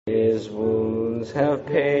His wounds have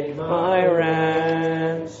paid my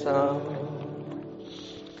ransom.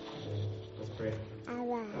 Let's pray.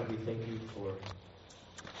 God, we thank you for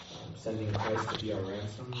sending Christ to be our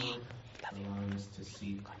ransom, Lord, allowing us to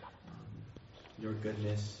see your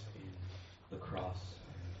goodness in the cross,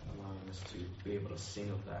 and allowing us to be able to sing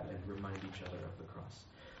of that and remind each other of the cross.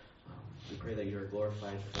 We pray that you are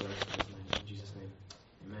glorified for us in Jesus' name.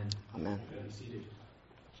 Amen. Amen. You may be seated.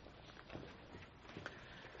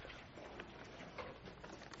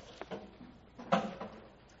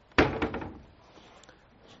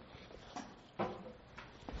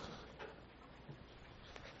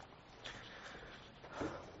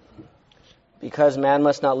 Because man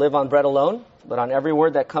must not live on bread alone, but on every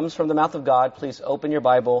word that comes from the mouth of God, please open your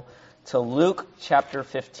Bible to Luke chapter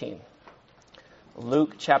 15.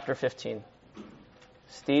 Luke chapter 15.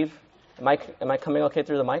 Steve, am I coming okay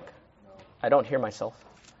through the mic? No. I don't hear myself.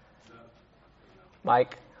 No.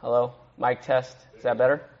 Mike, hello? Mic test. Is that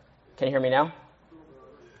better? Can you hear me now?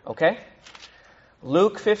 Okay.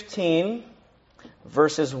 Luke 15,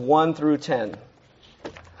 verses 1 through 10.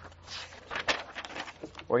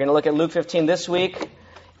 We're going to look at Luke 15 this week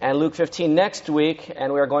and Luke 15 next week,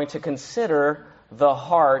 and we are going to consider the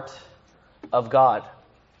heart of God,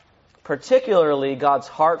 particularly God's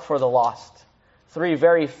heart for the lost. Three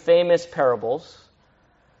very famous parables,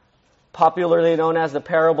 popularly known as the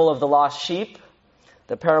parable of the lost sheep,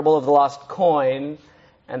 the parable of the lost coin,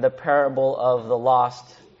 and the parable of the lost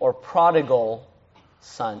or prodigal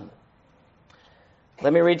son.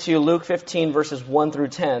 Let me read to you Luke 15, verses 1 through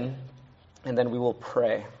 10. And then we will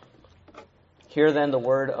pray. Hear then the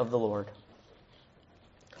word of the Lord.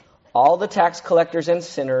 All the tax collectors and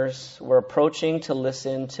sinners were approaching to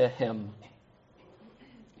listen to him.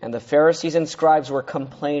 And the Pharisees and scribes were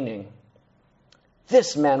complaining,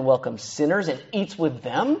 "This man welcomes sinners and eats with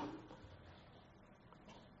them?"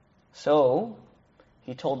 So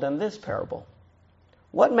he told them this parable.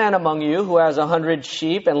 What man among you who has 100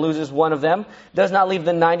 sheep and loses one of them does not leave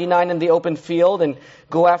the 99 in the open field and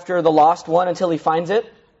go after the lost one until he finds it?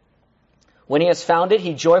 When he has found it,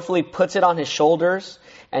 he joyfully puts it on his shoulders,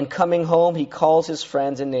 and coming home, he calls his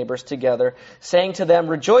friends and neighbors together, saying to them,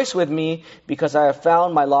 "Rejoice with me, because I have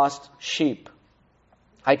found my lost sheep."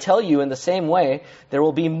 I tell you, in the same way, there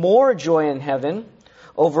will be more joy in heaven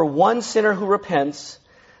over one sinner who repents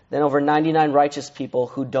than over 99 righteous people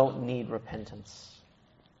who don't need repentance.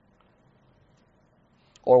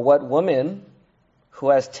 Or what woman who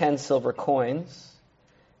has 10 silver coins,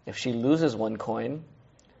 if she loses one coin,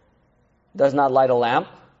 does not light a lamp,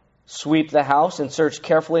 sweep the house, and search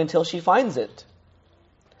carefully until she finds it?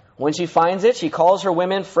 When she finds it, she calls her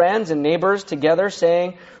women, friends, and neighbors together,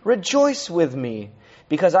 saying, "Rejoice with me,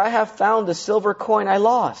 because I have found the silver coin I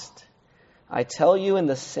lost." I tell you, in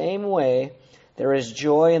the same way, there is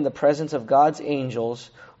joy in the presence of God's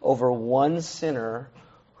angels over one sinner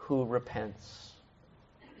who repents.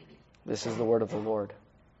 This is the word of the Lord.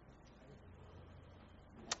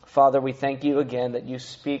 Father, we thank you again that you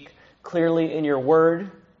speak clearly in your word.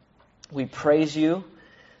 We praise you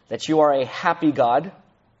that you are a happy God,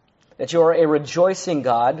 that you are a rejoicing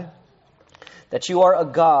God, that you are a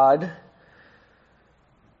God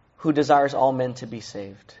who desires all men to be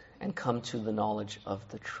saved and come to the knowledge of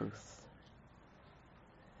the truth.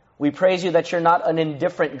 We praise you that you're not an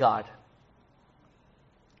indifferent God.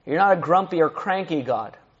 You're not a grumpy or cranky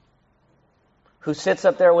God who sits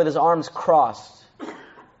up there with his arms crossed,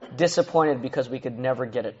 disappointed because we could never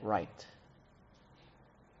get it right.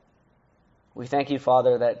 We thank you,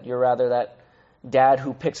 Father, that you're rather that dad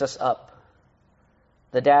who picks us up,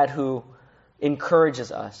 the dad who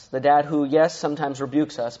encourages us, the dad who, yes, sometimes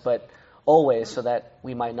rebukes us, but always so that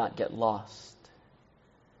we might not get lost.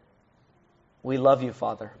 We love you,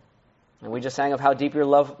 Father. And we just sang of how deep your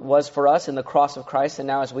love was for us in the cross of Christ. And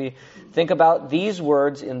now as we think about these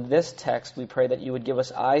words in this text, we pray that you would give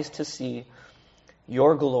us eyes to see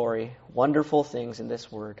your glory, wonderful things in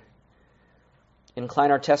this word.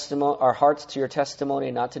 Incline our hearts to your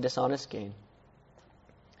testimony, not to dishonest gain.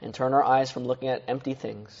 And turn our eyes from looking at empty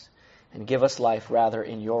things. And give us life rather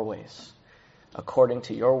in your ways, according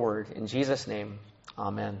to your word. In Jesus' name,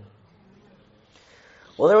 amen.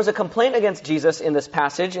 Well, there was a complaint against Jesus in this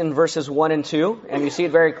passage in verses 1 and 2, and you see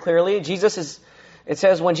it very clearly. It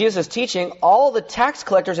says, when Jesus is teaching, all the tax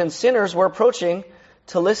collectors and sinners were approaching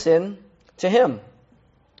to listen to him.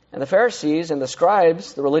 And the Pharisees and the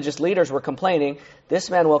scribes, the religious leaders, were complaining,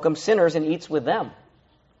 "This man welcomes sinners and eats with them."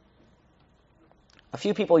 A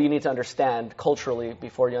few people you need to understand culturally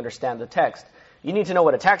before you understand the text. You need to know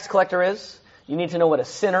what a tax collector is, you need to know what a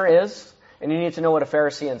sinner is, and you need to know what a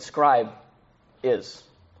Pharisee and scribe is.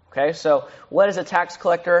 Okay, so what is a tax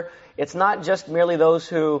collector? It's not just merely those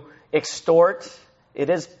who extort.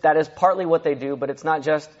 That is partly what they do, but it's not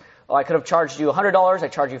just, I could have charged you $100, I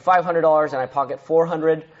charge you $500, and I pocket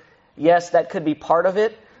 $400. Yes, that could be part of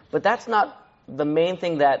it, but that's not the main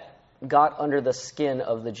thing that got under the skin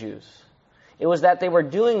of the Jews. It was that they were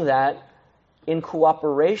doing that in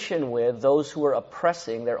cooperation with those who were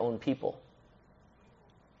oppressing their own people.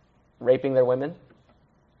 Raping their women,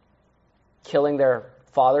 killing their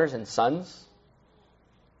fathers and sons,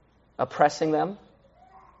 oppressing them,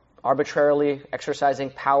 arbitrarily exercising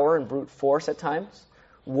power and brute force at times.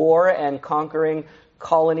 War and conquering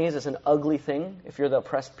colonies is an ugly thing if you're the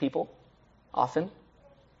oppressed people, often.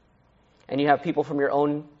 And you have people from your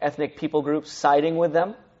own ethnic people groups siding with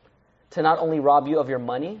them to not only rob you of your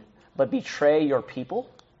money, but betray your people.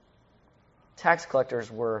 Tax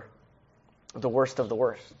collectors were the worst of the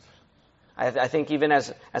worst. I think even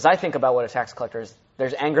as I think about what a tax collector is,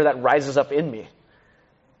 there's anger that rises up in me.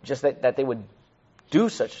 Just that they would do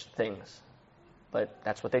such things. But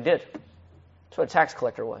that's what they did. That's what a tax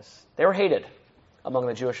collector was. They were hated among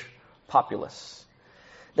the Jewish populace.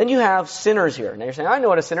 Then you have sinners here. Now you're saying, I know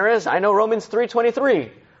what a sinner is. I know Romans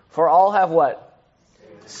 3:23. For all have what?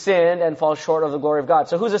 Sinned and fall short of the glory of God.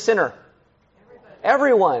 So who's a sinner?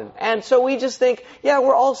 Everyone. And so we just think, yeah,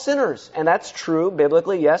 we're all sinners. And that's true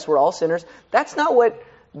biblically. Yes, we're all sinners. That's not what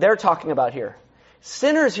they're talking about here.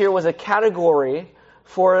 Sinners here was a category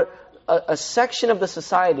for a section of the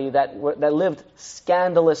society that lived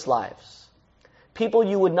scandalous lives. People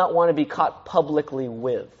you would not want to be caught publicly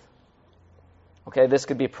with. Okay, this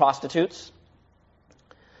could be prostitutes.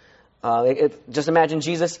 Just imagine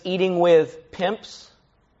Jesus eating with pimps,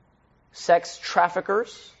 sex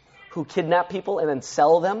traffickers, who kidnap people and then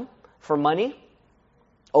sell them for money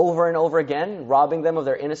over and over again, robbing them of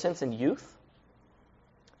their innocence and youth.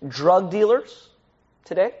 Drug dealers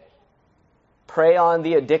today prey on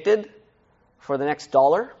the addicted for the next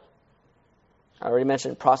dollar. I already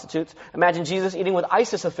mentioned prostitutes. Imagine Jesus eating with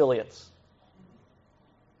ISIS affiliates.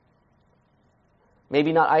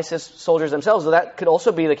 Maybe not ISIS soldiers themselves, though that could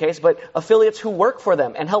also be the case, but affiliates who work for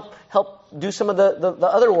them and help do some of the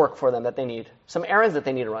other work for them that they need, some errands that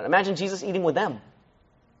they need to run. Imagine Jesus eating with them.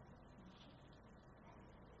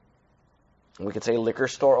 And we could say liquor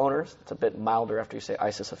store owners. It's a bit milder after you say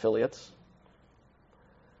ISIS affiliates.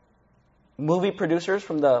 Movie producers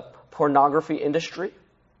from the pornography industry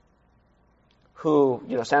who,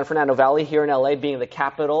 San Fernando Valley here in LA being the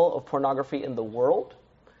capital of pornography in the world.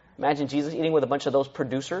 Imagine Jesus eating with a bunch of those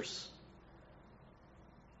producers.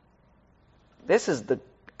 This is the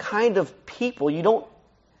kind of people you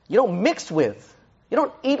don't mix with. You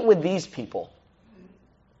don't eat with these people.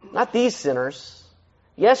 Not these sinners.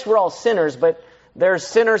 Yes, we're all sinners, but there's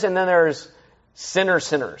sinners and then there's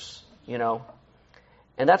sinners,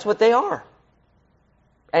 And that's what they are.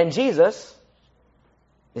 And Jesus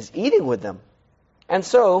is eating with them. And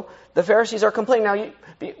so the Pharisees are complaining. Now,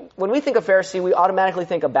 when we think of Pharisee, we automatically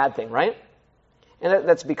think a bad thing, right? And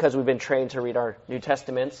that's because we've been trained to read our New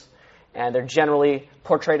Testaments, and they're generally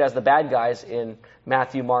portrayed as the bad guys in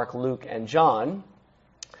Matthew, Mark, Luke, and John.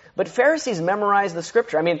 But Pharisees memorized the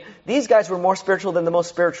Scripture. I mean, these guys were more spiritual than the most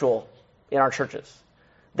spiritual in our churches.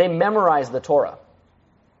 They memorized the Torah.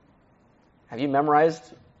 Have you memorized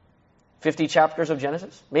 50 chapters of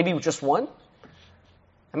Genesis? Maybe just one?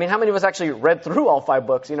 I mean, how many of us actually read through all 5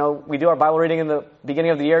 books? We do our Bible reading in the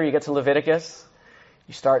beginning of the year. You get to Leviticus.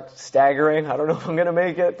 You start staggering. I don't know if I'm going to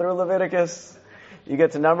make it through Leviticus. You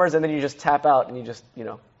get to Numbers, and then you just tap out, and you just,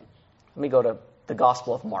 let me go to the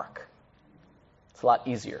Gospel of Mark. It's a lot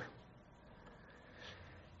easier.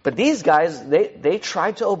 But these guys, they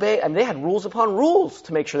tried to obey, and they had rules upon rules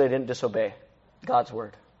to make sure they didn't disobey God's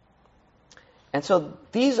word. And so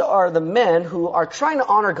these are the men who are trying to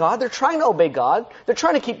honor God. They're trying to obey God. They're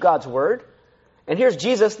trying to keep God's word. And here's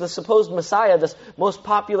Jesus, the supposed Messiah, this most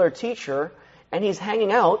popular teacher, and he's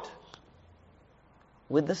hanging out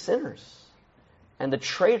with the sinners and the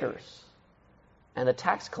traitors and the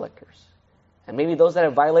tax collectors and maybe those that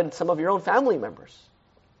have violated some of your own family members.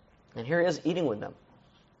 And here he is eating with them.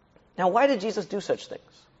 Now, why did Jesus do such things?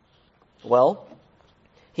 Well,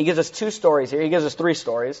 he gives us 2 stories here. He gives us 3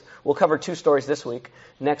 stories. We'll cover 2 stories this week.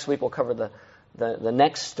 Next week we'll cover the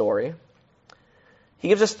next story. He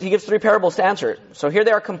gives 3 parables to answer it. So here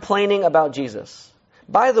they are complaining about Jesus.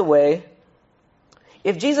 By the way,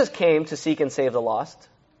 if Jesus came to seek and save the lost,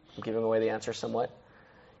 I'm giving away the answer somewhat.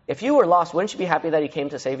 If you were lost, wouldn't you be happy that he came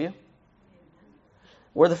to save you?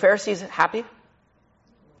 Were the Pharisees happy?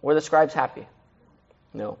 Were the scribes happy?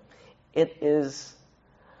 No. It is,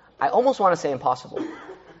 I almost want to say impossible.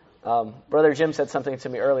 Brother Jim said something to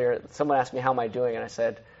me earlier. Someone asked me, how am I doing? And I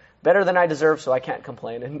said, better than I deserve, so I can't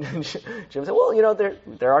complain. And Jim said, well,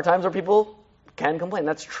 there are times where people can complain.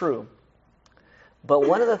 That's true. But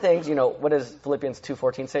one of the things, what does Philippians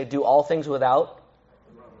 2:14 say? Do all things without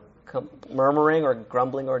murmuring or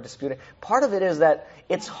grumbling or disputing. Part of it is that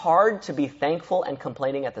it's hard to be thankful and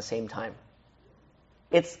complaining at the same time.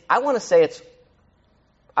 I want to say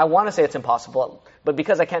it's impossible, but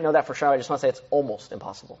because I can't know that for sure, I just want to say it's almost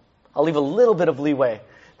impossible. I'll leave a little bit of leeway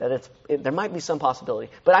that there might be some possibility.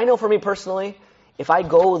 But I know for me personally, if I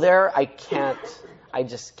go there, I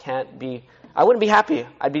wouldn't be happy.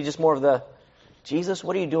 I'd be just more of the, Jesus,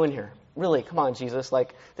 what are you doing here? Really, come on, Jesus.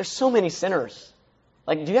 There's so many sinners.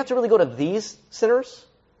 Do you have to really go to these sinners?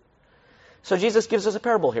 So Jesus gives us a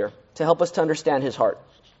parable here to help us to understand his heart.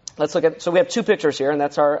 Let's look at, so we have two pictures here, and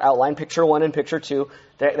that's our outline, picture 1 and picture 2.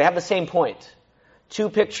 They have the same point. 2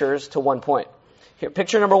 pictures to 1 point. Here,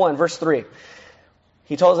 picture number 1, verse 3.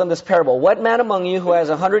 He tells them this parable. What man among you who has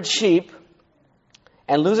 100 sheep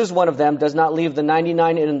and loses one of them does not leave the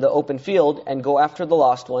 99 in the open field and go after the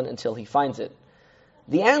lost one until he finds it?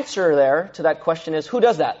 The answer there to that question is, who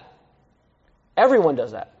does that? Everyone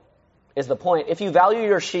does that, is the point. If you value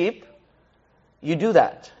your sheep, you do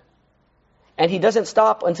that. And he doesn't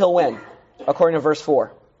stop until when? According to verse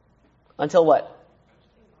 4. Until what?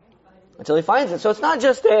 Until he finds it. So it's not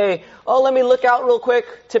just let me look out real quick,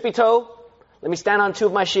 tippy toe. Let me stand on 2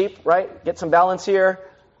 of my sheep, right? Get some balance here.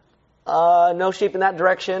 No sheep in that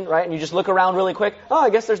direction, right? And you just look around really quick. Oh, I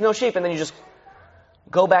guess there's no sheep. And then you just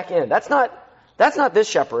go back in. That's not this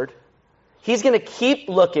shepherd. He's going to keep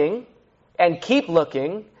looking and keep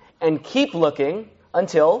looking and keep looking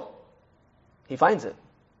until he finds it.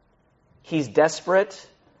 He's desperate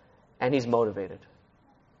and he's motivated.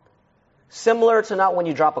 Similar to not when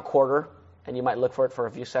you drop a quarter and you might look for it for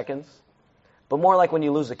a few seconds, but more like when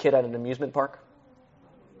you lose a kid at an amusement park,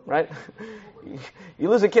 right? You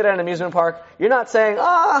lose a kid at an amusement park, you're not saying,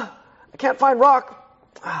 I can't find Rock.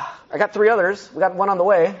 I got 3 others. We got 1 on the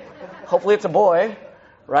way. Hopefully it's a boy,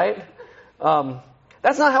 right?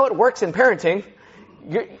 That's not how it works in parenting.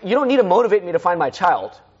 You don't need to motivate me to find my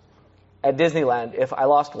child at Disneyland if I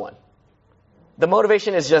lost one. The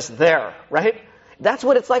motivation is just there, right? That's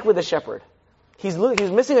what it's like with the shepherd. He's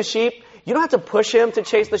missing a sheep. You don't have to push him to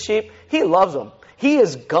chase the sheep. He loves them. He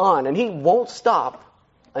is gone, and he won't stop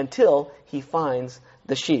until he finds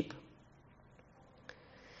the sheep.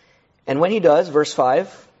 And when he does, verse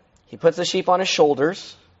 5, he puts the sheep on his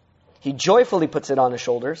shoulders. He joyfully puts it on his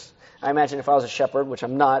shoulders. I imagine if I was a shepherd, which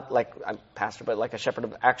I'm not, I'm pastor, but like a shepherd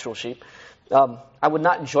of actual sheep, I would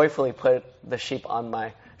not joyfully put the sheep on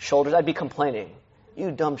my shoulders. I'd be complaining. You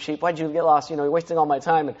dumb sheep, why'd you get lost? You're wasting all my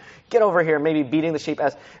time. And get over here, maybe beating the sheep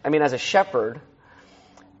as a shepherd.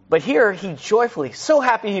 But here, he joyfully, so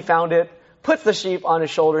happy he found it, puts the sheep on his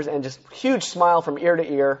shoulders and just huge smile from ear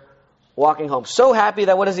to ear, walking home. So happy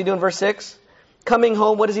that what does he do in verse 6? Coming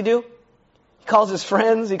home, what does he do? He calls his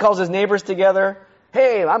friends, he calls his neighbors together.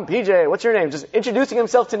 Hey, I'm PJ, what's your name? Just introducing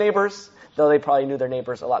himself to neighbors, though they probably knew their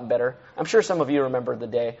neighbors a lot better. I'm sure some of you remember the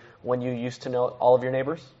day when you used to know all of your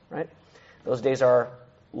neighbors, right? Those days are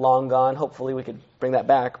long gone. Hopefully we could bring that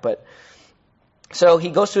back. But so he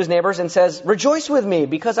goes to his neighbors and says, rejoice with me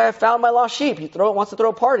because I have found my lost sheep. He wants to throw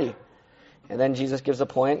a party. And then Jesus gives a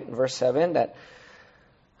point in verse 7 that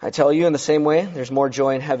I tell you in the same way, there's more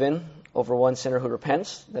joy in heaven over one sinner who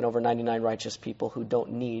repents than over 99 righteous people who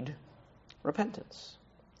don't need repentance.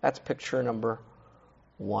 That's picture number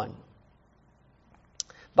 1.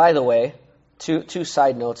 By the way, two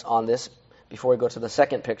side notes on this before we go to the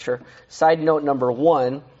second picture. Side note number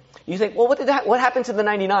 1, you think, well, what happened to the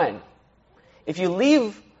 99? If you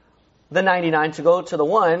leave the 99 to go to the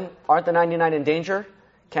 1, aren't the 99 in danger?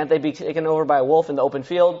 Can't they be taken over by a wolf in the open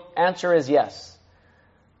field? Answer is yes.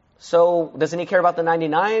 So, doesn't he care about the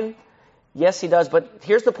 99? Yes, he does. But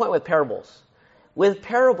here's the point with parables. With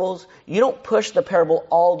parables, you don't push the parable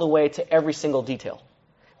all the way to every single detail.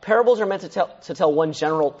 Parables are meant to tell one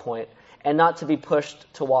general point and not to be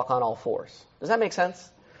pushed to walk on all fours. Does that make sense?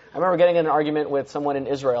 I remember getting in an argument with someone in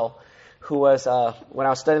Israel who was, when I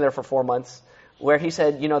was studying there for 4 months, where he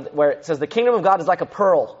said, where it says the kingdom of God is like a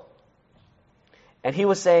pearl. And he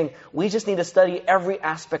was saying, we just need to study every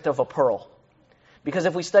aspect of a pearl. Because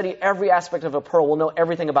if we study every aspect of a pearl, we'll know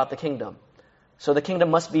everything about the kingdom. So the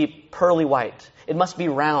kingdom must be pearly white. It must be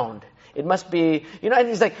round. It must be, and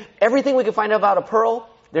he's like, everything we can find out about a pearl,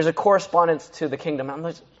 there's a correspondence to the kingdom. I'm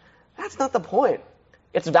like, that's not the point.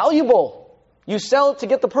 It's valuable. You sell it to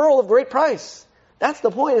get the pearl of great price. That's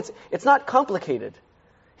the point. It's not complicated.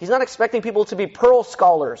 He's not expecting people to be pearl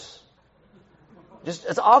scholars.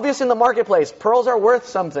 It's obvious in the marketplace. Pearls are worth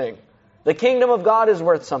something. The kingdom of God is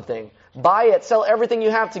worth something. Buy it. Sell everything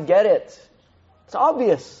you have to get it. It's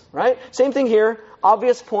obvious, right? Same thing here.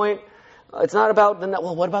 Obvious point. It's not about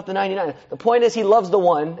what about the 99? The point is he loves the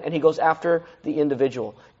one and he goes after the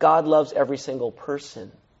individual. God loves every single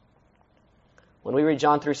person. When we read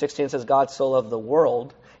John 3:16, it says God so loved the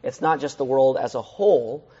world. It's not just the world as a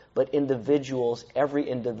whole, but individuals, every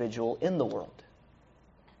individual in the world.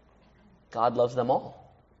 God loves them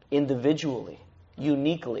all, individually,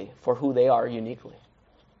 uniquely, for who they are uniquely.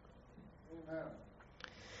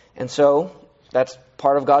 And so, that's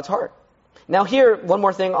part of God's heart. Now here, one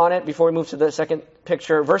more thing on it before we move to the second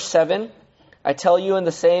picture. Verse 7, I tell you in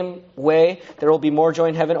the same way, there will be more joy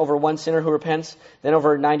in heaven over one sinner who repents than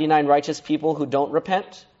over 99 righteous people who don't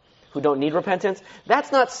repent, who don't need repentance.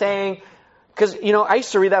 That's not saying, because, I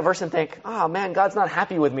used to read that verse and think, oh man, God's not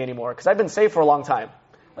happy with me anymore because I've been saved for a long time.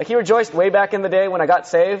 Like he rejoiced way back in the day when I got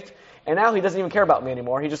saved, and now he doesn't even care about me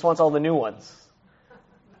anymore. He just wants all the new ones.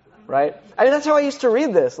 Right? I mean, that's how I used to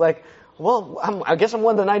read this. Like, well, I guess I'm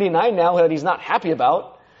one of the 99 now that he's not happy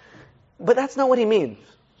about. But that's not what he means.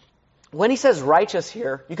 When he says righteous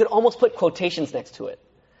here, you could almost put quotations next to it.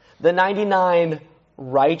 The 99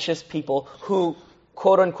 righteous people who,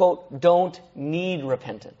 quote unquote, don't need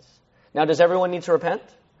repentance. Now, does everyone need to repent?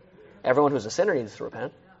 Everyone who's a sinner needs to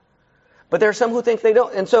repent. But there are some who think they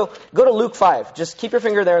don't. And so, go to Luke 5. Just keep your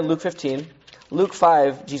finger there in Luke 15. Luke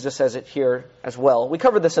 5, Jesus says it here as well. We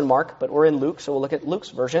covered this in Mark, but we're in Luke, so we'll look at Luke's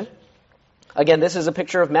version. Again, this is a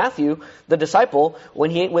picture of Matthew, the disciple,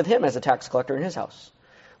 when he ate with him as a tax collector in his house.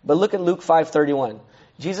 But look at Luke 5:31.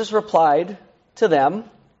 Jesus replied to them,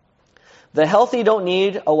 the healthy don't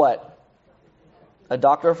need a what? A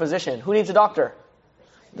doctor or physician. Who needs a doctor?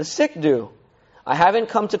 The sick do. I haven't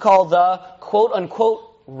come to call the quote unquote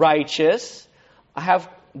righteous,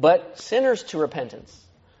 but sinners to repentance.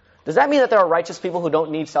 Does that mean that there are righteous people who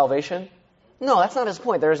don't need salvation? No, that's not his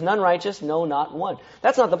point. There is none righteous, no, not one.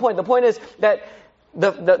 That's not the point. The point is that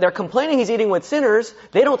they're complaining he's eating with sinners.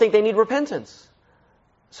 They don't think they need repentance.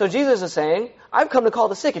 So Jesus is saying, I've come to call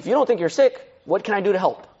the sick. If you don't think you're sick, what can I do to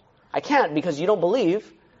help? I can't because you don't believe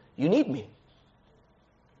you need me.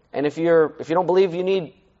 And if you don't believe you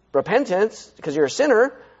need repentance because you're a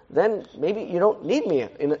sinner, then maybe you don't need me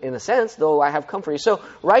in a sense, though I have come for you. So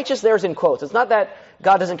righteous there is in quotes. It's not that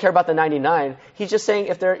God doesn't care about the 99. He's just saying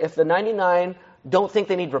if the 99 don't think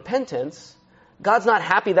they need repentance, God's not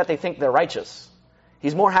happy that they think they're righteous.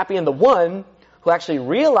 He's more happy in the one who actually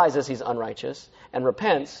realizes he's unrighteous and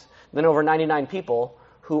repents than over 99 people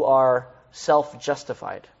who are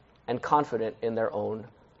self-justified and confident in their own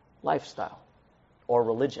lifestyle or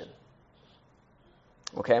religion.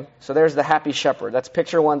 Okay, so there's the happy shepherd. That's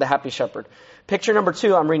picture one, the happy shepherd. Picture number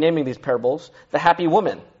two, I'm renaming these parables, the happy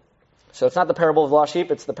woman. So it's not the parable of the lost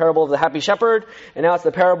sheep, it's the parable of the happy shepherd, and now it's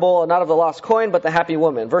the parable not of the lost coin, but the happy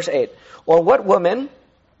woman. Verse 8, or what woman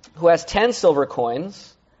who has 10 silver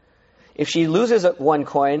coins, if she loses one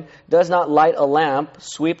coin, does not light a lamp,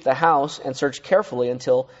 sweep the house, and search carefully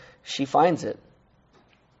until she finds it?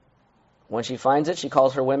 When she finds it, she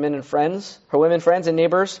calls her women friends and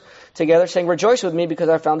neighbors together, saying, rejoice with me because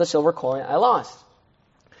I found the silver coin I lost.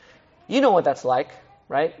 You know what that's like,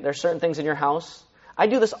 right? There's certain things in your house. I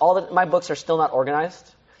do this my books are still not organized.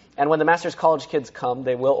 And when the Master's College kids come,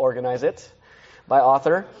 they will organize it by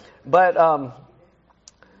author. But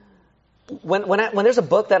when there's a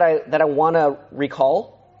book that I want to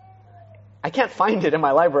recall, I can't find it in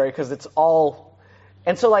my library because it's all...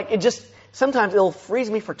 And so sometimes it'll freeze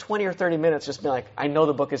me for 20 or 30 minutes, just be like, I know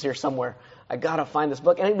the book is here somewhere. I gotta find this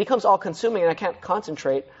book. And it becomes all consuming and I can't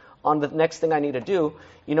concentrate on the next thing I need to do.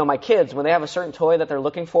 My kids, when they have a certain toy that they're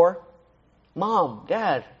looking for, Mom,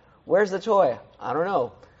 Dad, where's the toy? I don't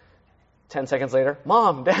know. 10 seconds later,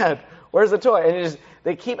 Mom, Dad, where's the toy? And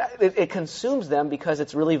it consumes them because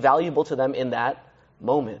it's really valuable to them in that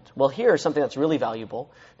moment. Well, here's something that's really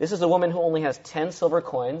valuable. This is a woman who only has 10 silver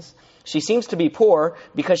coins. She seems to be poor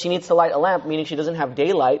because she needs to light a lamp, meaning she doesn't have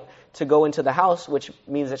daylight to go into the house, which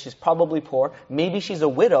means that she's probably poor. Maybe she's a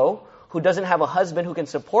widow who doesn't have a husband who can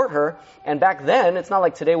support her. And back then, it's not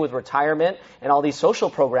like today with retirement and all these social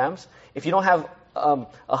programs. If you don't have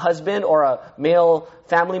a husband or a male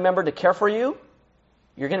family member to care for you,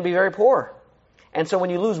 you're going to be very poor. And so when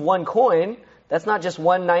you lose one coin, that's not just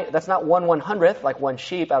that's not 1/100th, like one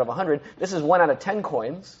sheep out of 100. This is 1 out of 10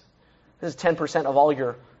 coins. This is 10% of all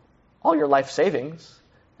your life savings.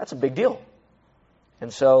 That's a big deal.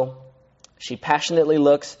 And so she passionately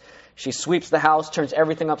looks. She sweeps the house, turns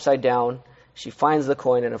everything upside down. She finds the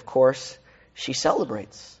coin, and of course, she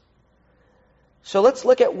celebrates. So let's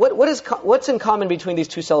look at what's in common between these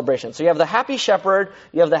two celebrations. So you have the happy shepherd,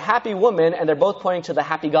 you have the happy woman, and they're both pointing to the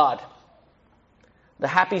happy God. the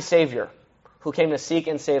happy Savior who came to seek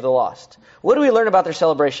and save the lost. What do we learn about their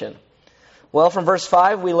celebration? Well, from verse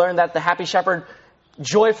 5, we learn that the happy shepherd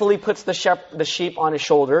joyfully puts the sheep on his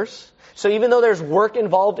shoulders. So even though there's work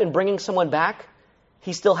involved in bringing someone back,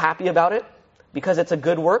 he's still happy about it because it's a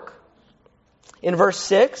good work. In verse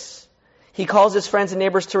 6, he calls his friends and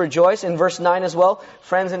neighbors to rejoice. In verse 9 as well,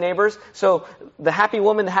 friends and neighbors. So the happy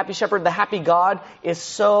woman, the happy shepherd, the happy God is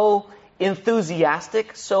so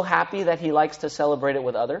enthusiastic, so happy that he likes to celebrate it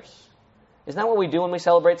with others. Isn't that what we do when we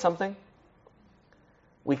celebrate something?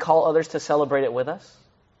 We call others to celebrate it with us.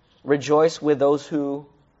 Rejoice with those who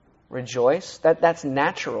rejoice. That's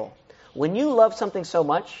natural. When you love something so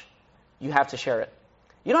much, you have to share it.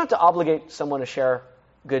 You don't have to obligate someone to share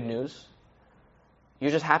good news.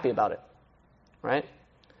 You're just happy about it, right?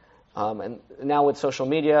 And now with social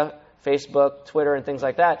media, Facebook, Twitter, and things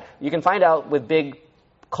like that, you can find out with big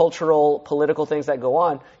cultural, political things that go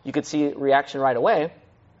on, you could see reaction right away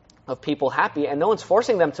of people happy, and no one's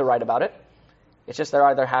forcing them to write about it. It's just they're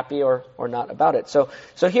either happy or not about it. So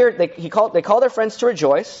here they call their friends to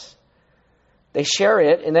rejoice. They share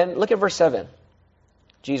it, and then look at verse 7.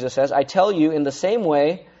 Jesus says, I tell you, in the same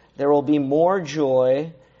way, there will be more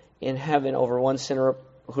joy in heaven over one sinner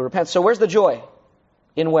who repents. So where's the joy?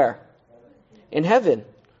 In where? In heaven.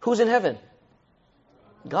 Who's in heaven?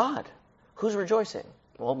 God. Who's rejoicing?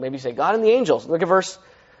 Well, maybe you say God and the angels. Look at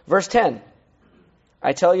verse 10.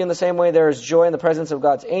 I tell you, in the same way, there is joy in the presence of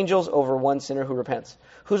God's angels over one sinner who repents.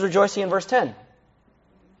 Who's rejoicing in verse 10?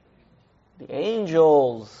 The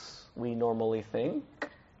angels, we normally think.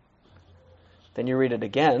 Then you read it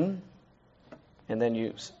again, and then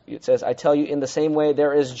it says, I tell you, in the same way,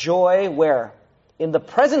 there is joy where? In the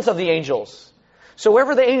presence of the angels. So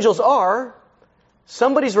wherever the angels are,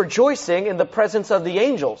 somebody's rejoicing in the presence of the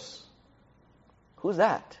angels. Who's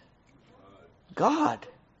that? God.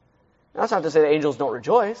 Now, that's not to say that angels don't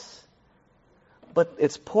rejoice, but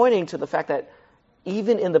it's pointing to the fact that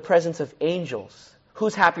even in the presence of angels,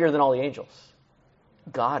 who's happier than all the angels?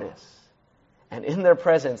 God is. And in their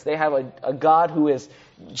presence, they have a God who is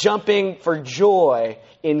jumping for joy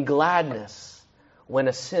in gladness when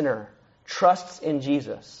a sinner trusts in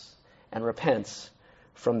Jesus and repents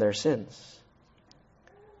from their sins.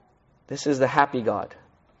 This is the happy God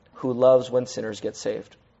who loves when sinners get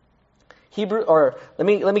saved. Let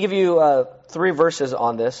me give you 3 verses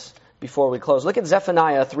on this before we close. Look at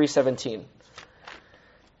Zephaniah 3:17.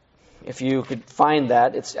 If you could find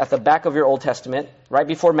that, it's at the back of your Old Testament, right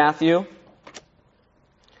before Matthew.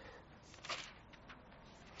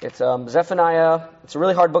 It's Zephaniah. It's a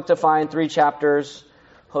really hard book to find, 3 chapters.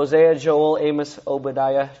 Hosea, Joel, Amos,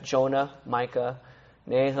 Obadiah, Jonah, Micah,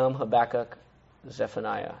 Nahum, Habakkuk,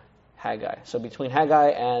 Zephaniah, Haggai. So between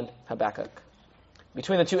Haggai and Habakkuk.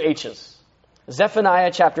 Between the 2 H's.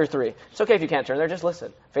 Zephaniah chapter 3. It's okay if you can't turn there, just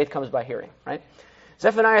listen. Faith comes by hearing, right?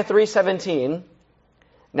 Zephaniah 3:17.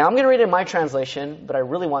 Now I'm going to read it in my translation, but I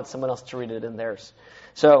really want someone else to read it in theirs.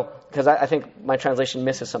 So, because I think my translation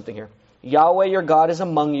misses something here. Yahweh your God is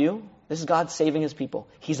among you. This is God saving his people.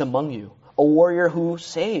 He's among you. A warrior who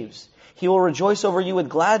saves. He will rejoice over you with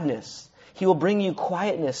gladness. He will bring you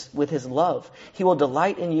quietness with his love. He will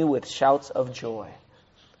delight in you with shouts of joy.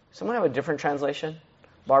 Someone have a different translation?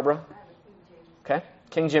 Barbara? Okay.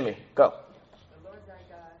 King Jimmy, go. The Lord thy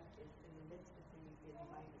God is in the midst of thee, he is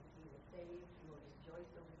mighty. He will save, he will rejoice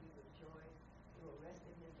over thee with joy. He will rest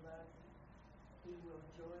in his love. He will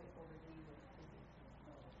joy over thee with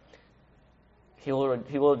singing.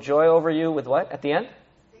 He will joy over you with what at the end?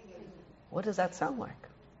 Singing. What does that sound like?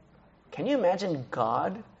 Can you imagine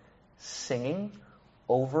God singing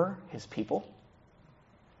over his people?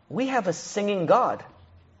 We have a singing God.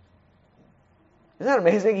 Isn't that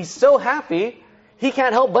amazing? He's so happy, he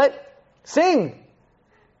can't help but sing.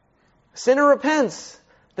 Sinner repents.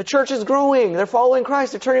 The church is growing. They're following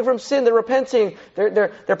Christ. They're turning from sin. They're repenting.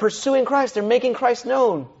 They're pursuing Christ. They're making Christ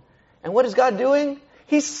known. And what is God doing?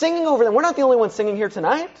 He's singing over them. We're not the only ones singing here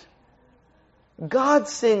tonight. God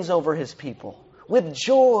sings over his people with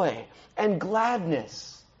joy and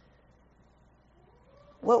gladness.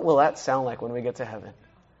 What will that sound like when we get to heaven?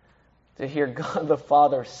 To hear God the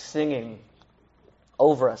Father singing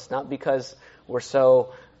over us, not because we're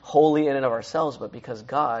so holy in and of ourselves, but because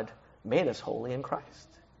God made us holy in Christ.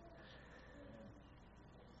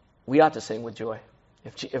 We ought to sing with joy.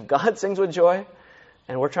 If God sings with joy,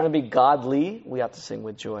 and we're trying to be godly, we ought to sing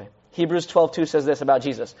with joy. Hebrews 12:2 says this about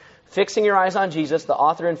Jesus. Fixing your eyes on Jesus, the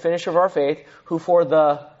author and finisher of our faith, who for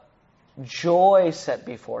the joy set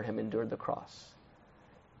before him endured the cross.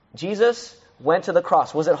 Jesus went to the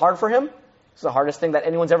cross. Was it hard for him? It's the hardest thing that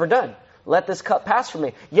anyone's ever done. Let this cup pass from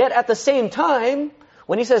me. Yet at the same time,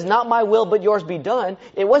 When he says, not my will, but yours be done,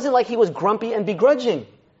 it wasn't like he was grumpy and begrudging.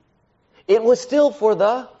 It was still for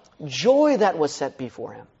the joy that was set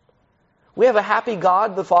before him. We have a happy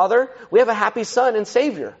God, the Father. We have a happy Son and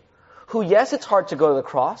Savior, who, yes, it's hard to go to the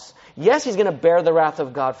cross. Yes, he's going to bear the wrath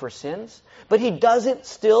of God for sins, but he does it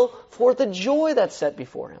still for the joy that's set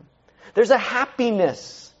before him. There's a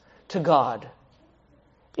happiness to God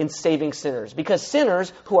in saving sinners, because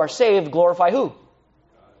sinners who are saved glorify who?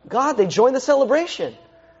 God. They join the celebration.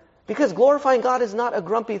 Because glorifying God is not a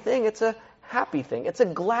grumpy thing, it's a happy thing. It's a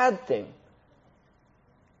glad thing.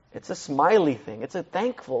 It's a smiley thing. It's a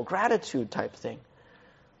thankful, gratitude type thing.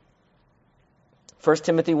 1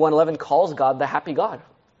 Timothy 1:11 calls God the happy God,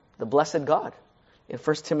 the blessed God. In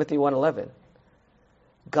 1 Timothy 1:11,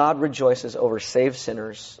 God rejoices over saved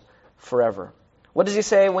sinners forever. What does he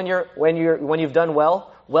say when you've done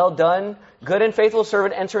well? Well done, good and faithful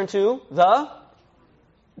servant, enter into the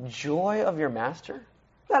joy of your master.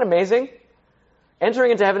 Isn't that amazing?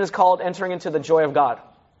 Entering into heaven is called entering into the joy of God.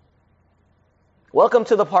 Welcome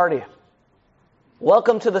to the party.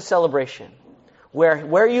 Welcome to the celebration.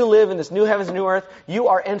 Where you live in this new heavens and new earth, you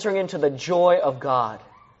are entering into the joy of God.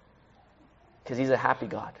 Because he's a happy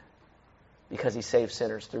God. Because he saves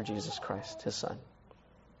sinners through Jesus Christ, his Son.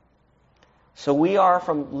 So we are,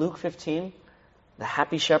 from Luke 15, the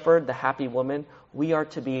happy shepherd, the happy woman, we are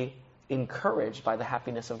to be encouraged by the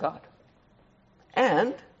happiness of God.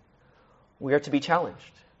 And we are to be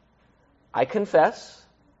challenged. I confess,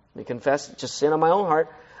 just sin on my own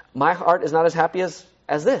heart, my heart is not as happy as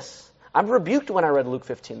this. I'm rebuked when I read Luke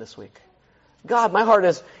 15 this week. God, my heart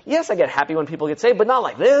is, yes, I get happy when people get saved, but not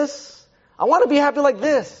like this. I want to be happy like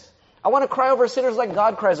this. I want to cry over sinners like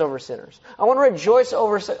God cries over sinners. I want to rejoice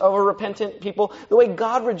over repentant people the way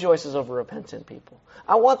God rejoices over repentant people.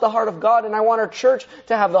 I want the heart of God, and I want our church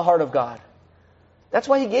to have the heart of God. That's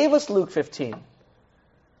why he gave us Luke 15.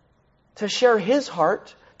 To share his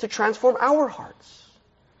heart, to transform our hearts.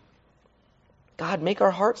 God, make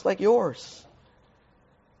our hearts like yours.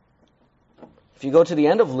 If you go to the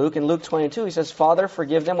end of Luke, in Luke 22, he says, Father,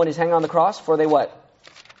 forgive them when he's hanging on the cross, for they what?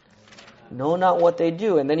 Know not what they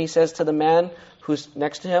do. And then he says to the man who's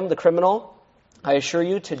next to him, the criminal, I assure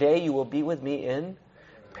you, today you will be with me in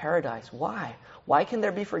paradise. Why? Why can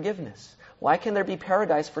there be forgiveness? Why can there be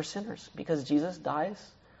paradise for sinners? Because Jesus dies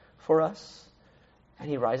for us and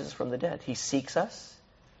he rises from the dead. He seeks us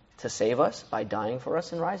to save us by dying for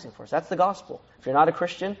us and rising for us. That's the gospel. If you're not a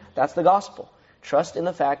Christian, that's the gospel. Trust in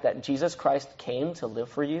the fact that Jesus Christ came to live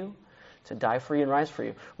for you, to die for you and rise for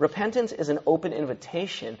you. Repentance is an open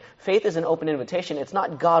invitation. Faith is an open invitation. It's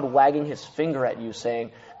not God wagging his finger at you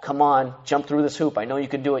saying, come on, jump through this hoop. I know you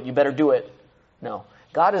can do it. You better do it. No.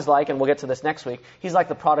 God is like, and we'll get to this next week, he's like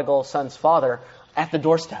the prodigal son's father at the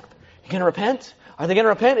doorstep. You going to repent? Are they going to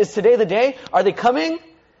repent? Is today the day? Are they coming?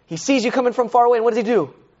 He sees you coming from far away, and what does he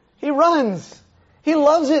do? He runs. He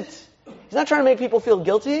loves it. He's not trying to make people feel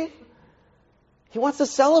guilty. He wants to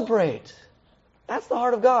celebrate. That's the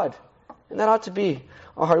heart of God. And that ought to be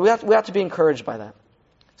our heart. We have to be encouraged by that.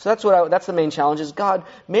 So that's the main challenge is, God,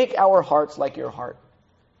 make our hearts like your heart.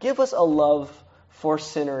 Give us a love for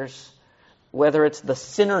sinners, whether it's the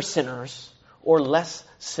sinners or less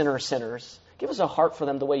sinners. Give us a heart for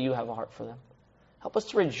them the way you have a heart for them. Help us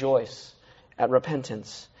to rejoice at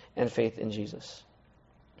repentance and faith in Jesus.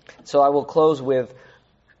 So I will close with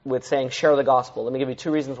saying share the gospel. Let me give you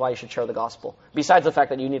 2 reasons why you should share the gospel, besides the fact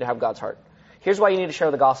that you need to have God's heart. Here's why you need to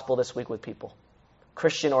share the gospel this week with people,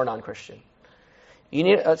 Christian or non-Christian. You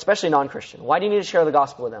need, especially non-Christian. Why do you need to share the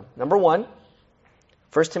gospel with them? Number 1,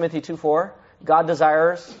 1 Timothy 2:4, God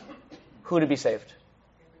desires who to be saved?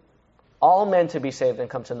 All men to be saved and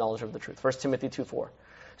come to knowledge of the truth. 1 Timothy 2:4.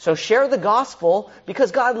 So share the gospel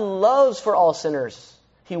because God loves for all sinners.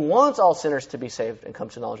 He wants all sinners to be saved and come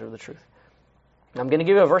to knowledge of the truth. Now, I'm going to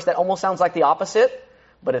give you a verse that almost sounds like the opposite,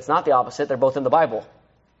 but it's not the opposite. They're both in the Bible.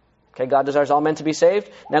 Okay, God desires all men to be saved.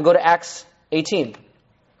 Now go to Acts 18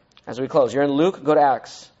 as we close. You're in Luke, go to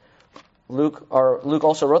Acts. Luke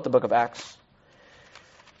also wrote the book of Acts.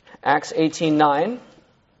 Acts 18:9.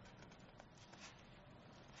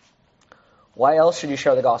 Why else should you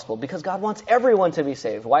share the gospel? Because God wants everyone to be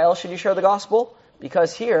saved. Why else should you share the gospel?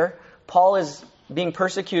 Because here, Paul is being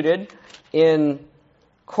persecuted in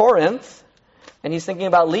Corinth, and he's thinking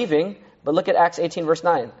about leaving. But look at Acts 18, verse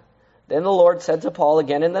 9. Then the Lord said to Paul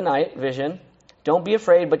again in the night vision, don't be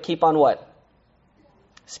afraid, but keep on what?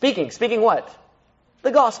 Speaking. Speaking what?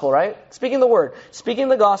 The gospel, right? Speaking the word. Speaking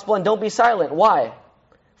the gospel, and don't be silent. Why?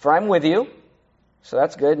 For I'm with you. So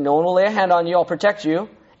that's good. No one will lay a hand on you. I'll protect you.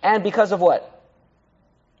 And because of what?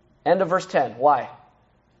 End of verse 10. Why?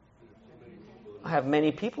 I have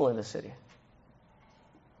many people in the city.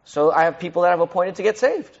 So I have people that I've appointed to get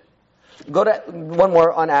saved. Go to one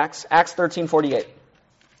more on Acts. Acts 13:48.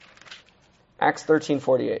 Acts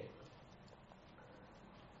 13:48.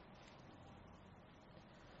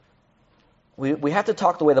 We have to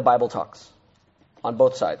talk the way the Bible talks on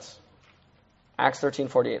both sides. Acts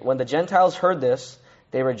 13:48. When the Gentiles heard this,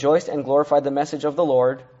 they rejoiced and glorified the message of the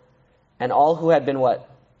Lord, and all who had been what?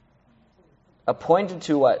 Appointed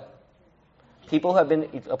to what? People who have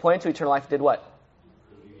been appointed to eternal life did what?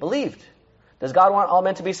 Believed. Does God want all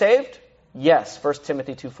men to be saved? Yes. 1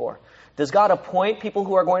 Timothy 2:4. Does God appoint people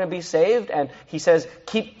who are going to be saved? And he says,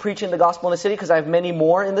 keep preaching the gospel in the city because I have many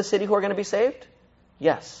more in the city who are going to be saved?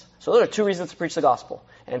 Yes. So those are two reasons to preach the gospel.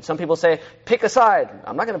 And some people say, pick a side.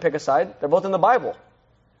 I'm not going to pick a side. They're both in the Bible.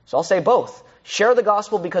 So I'll say both. Share the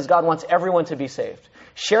gospel because God wants everyone to be saved.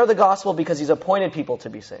 Share the gospel because he's appointed people to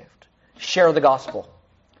be saved. Share the gospel.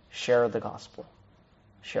 Share the gospel.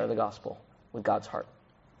 Share the gospel with God's heart.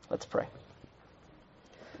 Let's pray.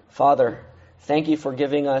 Father, thank you for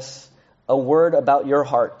giving us a word about your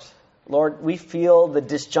heart. Lord, we feel the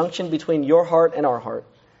disjunction between your heart and our heart.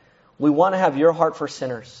 We want to have your heart for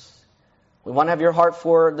sinners. We want to have your heart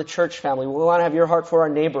for the church family. We want to have your heart for our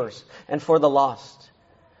neighbors and for the lost.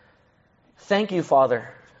 Thank you, Father,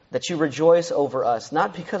 that you rejoice over us,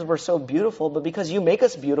 not because we're so beautiful, but because you make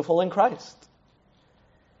us beautiful in Christ.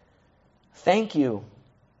 Thank you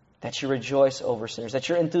that you rejoice over sinners, that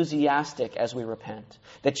you're enthusiastic as we repent,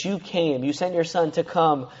 that you came, you sent your Son to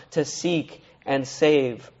come to seek and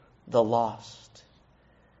save the lost.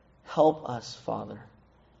 Help us, Father,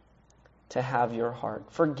 to have your heart.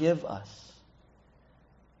 Forgive us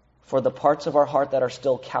for the parts of our heart that are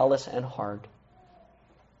still callous and hard.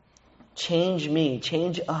 Change me,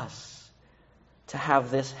 change us to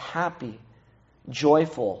have this happy,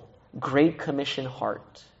 joyful, Great Commission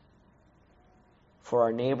heart for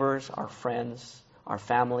our neighbors, our friends, our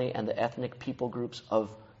family, and the ethnic people groups of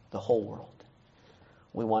the whole world.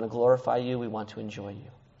 We want to glorify you. We want to enjoy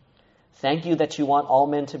you. Thank you that you want all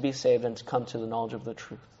men to be saved and to come to the knowledge of the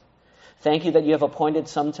truth. Thank you that you have appointed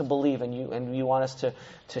some to believe and you want us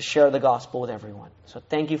to share the gospel with everyone. So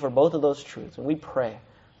thank you for both of those truths. And we pray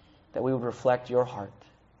that we would reflect your heart.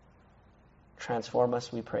 Transform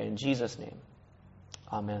us, we pray, in Jesus' name.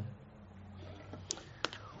 Amen.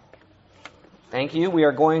 Thank you. We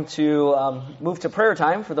are going to move to prayer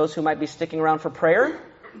time for those who might be sticking around for prayer.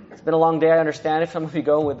 It's been a long day, I understand, if some of you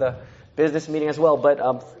go with the business meeting as well.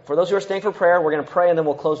 But for those who are staying for prayer, we're going to pray and then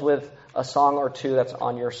we'll close with a song or two that's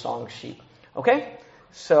on your song sheet. Okay?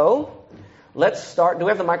 So, let's start. Do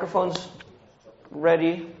we have the microphones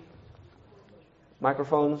ready?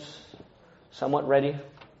 Microphones somewhat ready?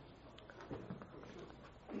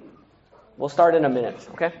 We'll start in a minute,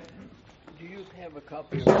 okay? Do you have a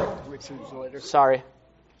copy of Richard's letter? Sorry.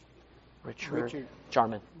 Richard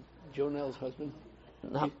Jarman. Jonel's husband?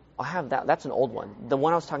 No, I have that. That's an old one. The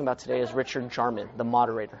one I was talking about today is Richard Jarman, the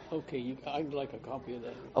moderator. Okay, I'd like a copy of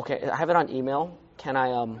that. Okay, I have it on email. Can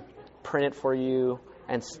I print it for you?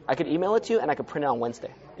 And I could email it to you, and I could print it on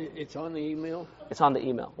Wednesday. It's on the email? It's on the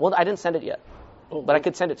email. Well, I didn't send it yet, but I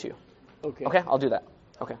could send it to you. Okay. Okay, I'll do that.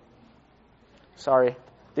 Okay. Sorry.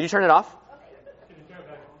 Did you turn it off?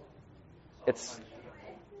 It's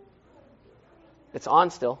on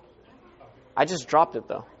still. I just dropped it,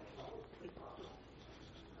 though.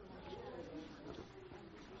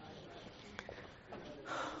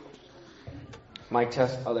 Mic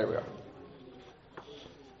test. Oh, there we are.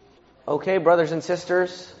 Okay, brothers and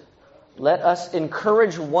sisters, let us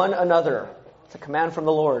encourage one another. It's a command from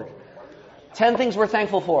the Lord. 10 things we're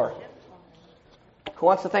thankful for. Who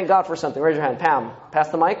wants to thank God for something? Raise your hand. Pam, pass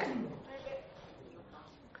the mic.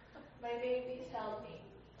 My baby's healthy.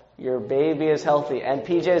 Your baby is healthy. And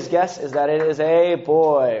PJ's guess is that it is a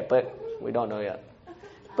boy, but we don't know yet.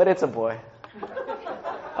 But it's a boy.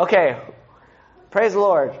 Okay. Praise the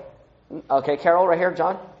Lord. Okay, Carol, right here.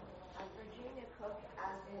 John? Virginia Cook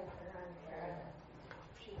asked me if her unparalleled.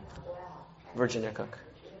 She's not well. Virginia Cook.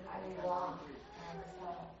 She's highly wrong. And so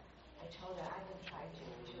I told her I can try to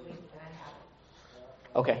 2 weeks and I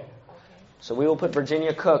haven't. Okay. So we will put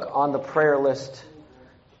Virginia Cook on the prayer list.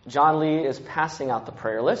 John Lee is passing out the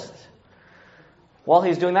prayer list. While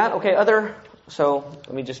he's doing that, so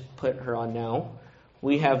let me just put her on now.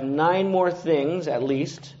 We have 9 more things, at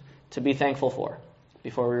least, to be thankful for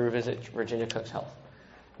before we revisit Virginia Cook's health.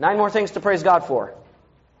 9 more things to praise God for.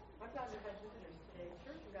 I thought we had visitors today at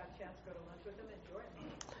church. We got a chance to go to lunch with them and enjoy it.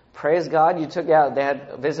 Praise God. They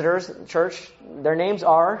had visitors at church. Their names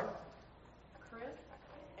are?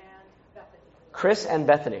 Chris and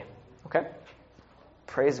Bethany. Okay.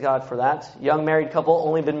 Praise God for that. Young married couple,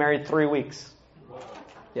 only been married 3 weeks.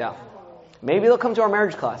 Yeah. Maybe they'll come to our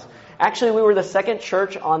marriage class. Actually, we were the second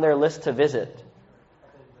church on their list to visit.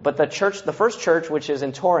 But the first church, which is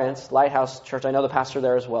in Torrance, Lighthouse Church, I know the pastor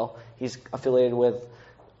there as well. He's affiliated with,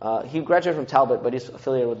 he graduated from Talbot, but he's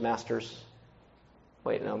affiliated with Masters.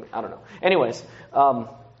 Wait, no, I don't know. Anyways,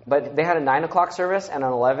 but they had a 9 o'clock service and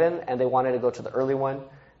an 11, and they wanted to go to the early one,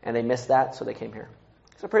 and they missed that, so they came here.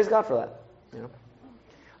 So praise God for that. You know.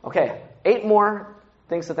 Okay, 8 more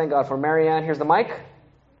things to thank God for. Marianne, here's the mic.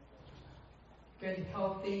 Good,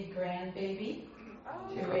 healthy grandbaby.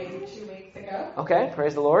 2 weeks ago. Okay,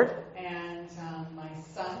 praise the Lord. And my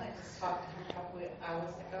son, I just talked to him a couple of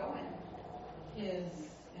hours ago, and his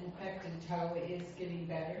infected toe is getting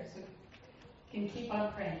better, so can keep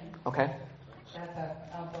on praying. Okay. That's a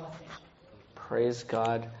blessing. Praise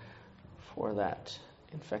God for that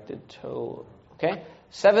infected toe. Okay,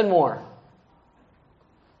 7 more.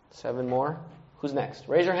 7 more. Who's next?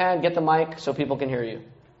 Raise your hand, get the mic so people can hear you.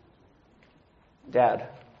 Dad.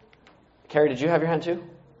 Carrie, did you have your hand too?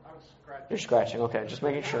 I'm scratching. You're scratching. Okay, just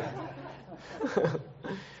making sure.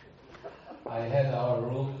 I had our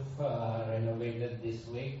roof renovated this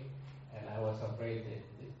week, and I was afraid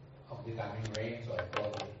of the coming rain, so I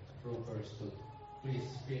called the roofers to please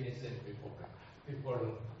finish it before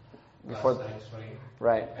last night's rain.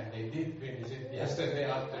 Right. And they did finish it yesterday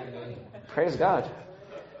afternoon. Praise God.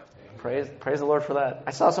 Praise the Lord for that.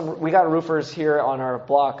 I saw we got roofers here on our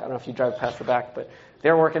block. I don't know if you drive past the back, but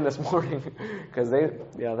they're working this morning because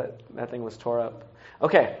that thing was tore up.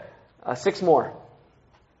 Okay, 6 more.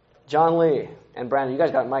 John Lee and Brandon, you guys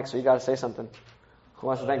got mics, so you got to say something. Who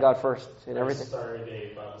wants to thank God first in everything? I started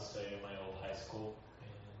a Bible study in my old high school, and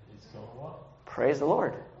it's going well. Praise the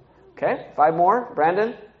Lord. Okay, 5 more.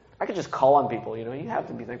 Brandon, I could just call on people. You know, you have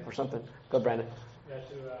to be thankful for something. Go, Brandon. Got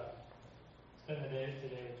to spend the day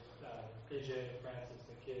today with PJ, Francis,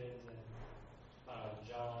 the kids, and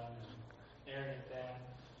John, and Aaron, and Dan,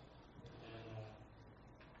 and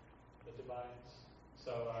the Devines.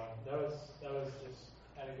 So that was just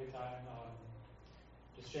had a good time.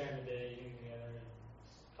 Just sharing the day, eating together, and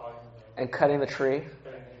talking about and cutting the tree.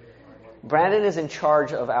 Brandon is in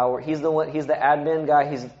charge of he's the admin guy.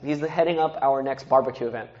 He's the heading up our next barbecue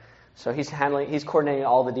event. So he's coordinating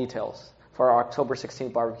all the details for our October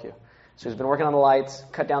 16th barbecue. So he's been working on the lights,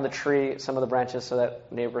 cut down the tree, some of the branches so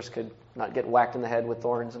that neighbors could not get whacked in the head with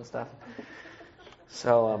thorns and stuff.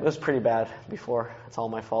 So it was pretty bad before. It's all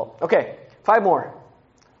my fault. Okay, 5 more.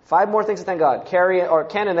 5 more things to thank God.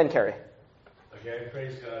 Ken and then Carrie. Okay,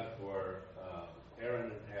 praise God for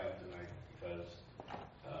Aaron and Pam tonight because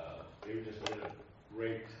they just did a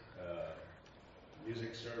great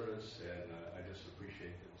music service, and I just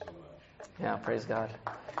appreciate them so much. Yeah, praise God.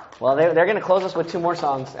 Well, they're going to close us with 2 more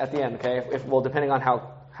songs at the end, okay? Depending on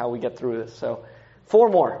how we get through this. So 4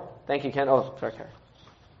 more. Thank you, Ken. Oh, sorry, Carrie.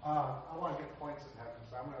 I want to get points in heaven,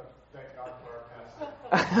 so I'm going to thank God for our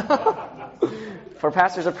pastor. For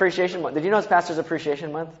Pastor's Appreciation Month. Did you know it's Pastor's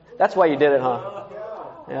Appreciation Month? That's why you did it, huh?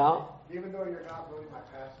 Yeah. Even though you're not really my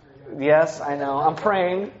pastor yet. Yes, I know. I'm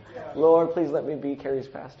praying. Lord, please let me be Carrie's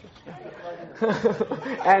pastor.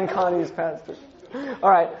 And Connie's pastor.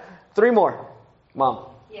 All right. 3 more. Mom.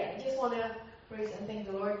 Yeah, I just want to praise and thank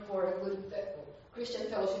the Lord for a good Christian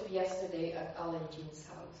fellowship yesterday at Alan Jean's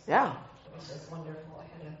house. Yeah. It was just wonderful. I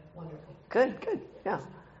had a wonderful. Good. Yeah.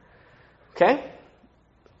 Okay.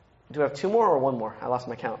 Do we have 2 more or 1 more? I lost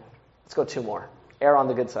my count. Let's go 2 more. Err on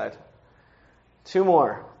the good side. 2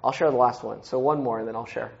 more. I'll share the last one. So 1 more and then I'll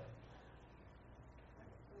share.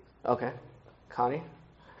 Okay. Connie?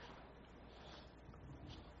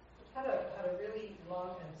 Had a really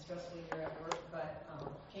long and stressful year at work, but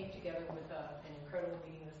came together with an incredible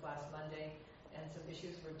meeting this last Monday, and some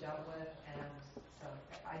issues were dealt with, and so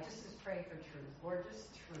I just was praying for truth. Lord,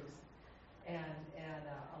 just truth. And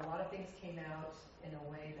a lot of things came out in a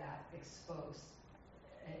way that exposed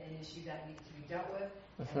an issue that needed to be dealt with,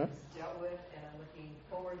 and it's dealt with, and I'm looking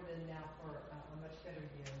forward then now for a much better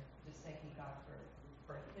year, just thanking God for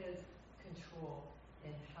His control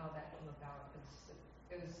and how that came about.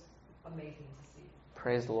 It was amazing to see.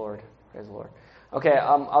 Praise the Lord. Praise the Lord. Okay,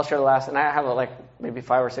 I'll share the last, and I have maybe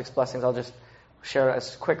 5 or 6 blessings. I'll just share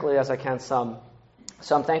as quickly as I can some.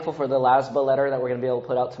 So I'm thankful for the LASBA letter that we're going to be able to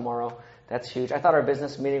put out tomorrow. That's huge. I thought our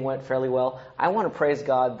business meeting went fairly well. I want to praise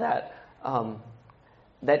God that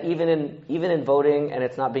that even in voting and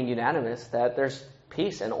it's not being unanimous, that there's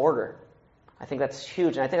peace and order. I think that's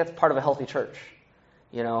huge, and I think that's part of a healthy church.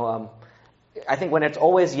 You know, I think when it's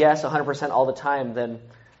always yes 100% all the time, then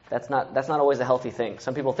that's not always a healthy thing.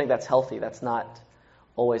 Some people think that's healthy. That's not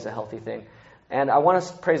always a healthy thing. And I want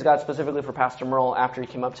to praise God specifically for Pastor Merle after he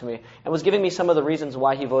came up to me and was giving me some of the reasons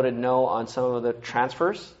why he voted no on some of the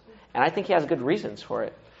transfers. And I think he has good reasons for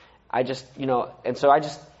it. I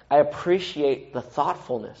appreciate the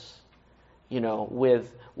thoughtfulness,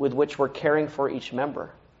 with which we're caring for each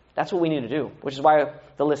member. That's what we need to do, which is why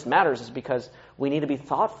the list matters, is because we need to be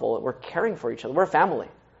thoughtful. We're caring for each other. We're a family.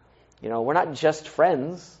 We're not just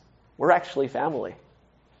friends. We're actually family.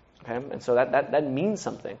 Okay? And so that means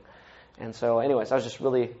something. And so anyways, I was just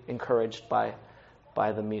really encouraged by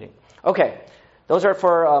the meeting. Okay, those are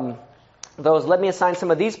for those. Let me assign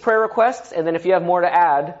some of these prayer requests, and then if you have more to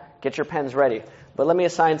add, get your pens ready. But let me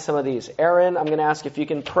assign some of these. Aaron, I'm going to ask if you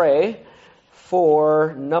can pray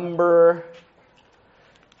for number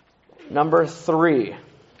 3.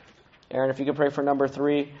 Aaron, if you could pray for number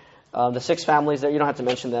 3. The 6 families there, you don't have to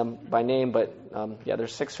mention them by name, but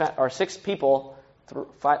there's 6 people,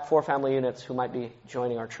 4 family units who might be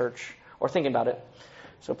joining our church or thinking about it.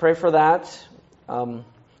 So pray for that.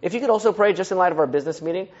 If you could also pray, just in light of our business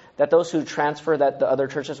meeting, that those who transfer, that the other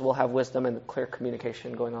churches will have wisdom and clear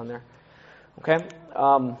communication going on there. Okay?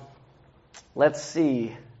 Let's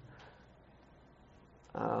see.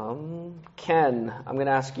 Ken, I'm going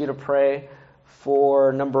to ask you to pray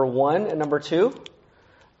for number 1 and number 2,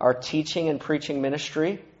 our teaching and preaching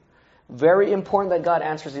ministry. Very important that God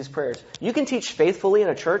answers these prayers. You can teach faithfully in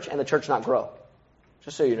a church and the church not grow,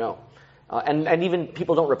 just so you know. And even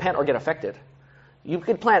people don't repent or get affected. You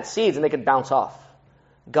could plant seeds and they could bounce off.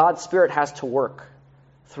 God's Spirit has to work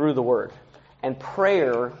through the Word. And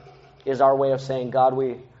prayer is our way of saying, God,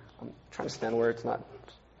 I'm trying to stand where it's not.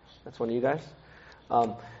 That's one of you guys.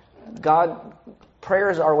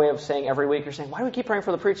 Prayer is our way of saying every week, you're saying, why do we keep praying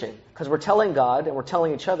for the preaching? Because we're telling God and we're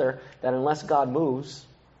telling each other that unless God moves,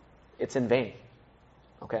 it's in vain.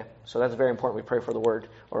 Okay, so that's very important. We pray for the Word,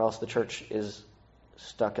 or else the church is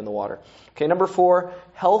stuck in the water. Okay, number 4,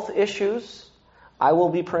 health issues. I will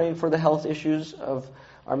be praying for the health issues of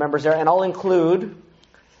our members there, and I'll include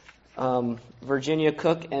Virginia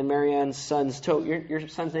Cook and Marianne's son's toe. Your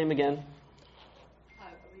son's name again? My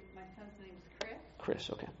son's name is Chris. Chris,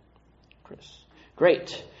 okay. Chris.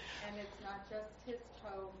 Great. And it's not just his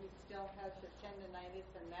toe, he still has the tendonitis,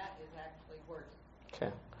 and that is actually worse. Okay.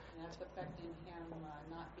 And that's affecting him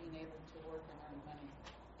not being able to work and earn money.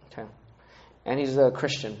 Okay. And he's a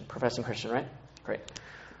Christian, professing Christian, right? Great.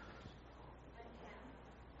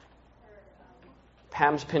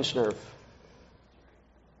 Pam's pinched nerve.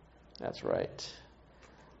 That's right.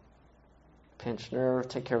 Pinched nerve,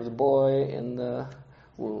 take care of the boy in the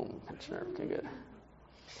womb. Pinched nerve, okay, good.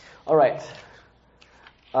 All right.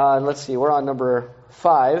 Let's see, we're on number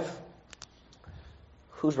 5.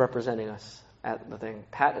 Who's representing us at the thing?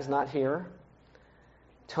 Pat is not here.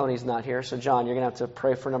 Tony's not here. So John, you're going to have to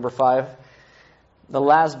pray for number 5. The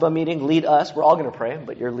LASBA meeting, lead us. We're all going to pray,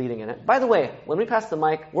 but you're leading in it. By the way, when we pass the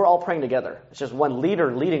mic, we're all praying together. It's just one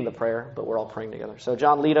leader leading the prayer, but we're all praying together. So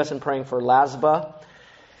John, lead us in praying for LASBA.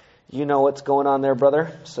 You know what's going on there,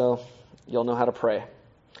 brother, so you'll know how to pray.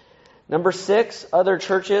 Number 6, other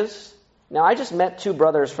churches. Now, I just met 2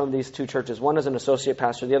 brothers from these 2 churches. One is an associate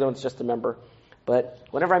pastor. The other one's just a member. But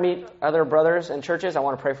whenever I meet other brothers and churches, I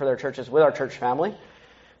want to pray for their churches with our church family.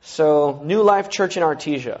 So, New Life Church in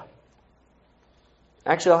Artesia.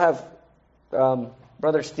 Actually, I'll have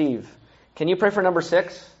Brother Steve. Can you pray for number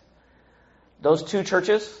 6? Those 2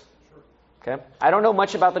 churches? Sure. Okay. I don't know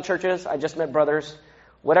much about the churches. I just met brothers.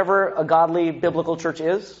 Whatever a godly biblical church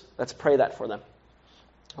is, let's pray that for them.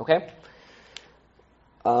 Okay?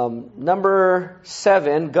 Number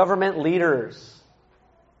 7, government leaders.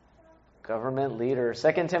 Government leaders.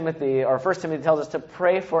 2 Timothy, or 1 Timothy tells us to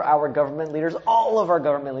pray for our government leaders, all of our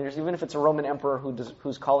government leaders, even if it's a Roman emperor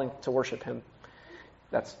who's calling to worship him.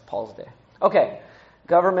 That's Paul's day. Okay,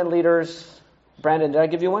 government leaders. Brandon, did I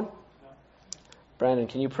give you one? No. Brandon,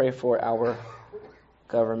 can you pray for our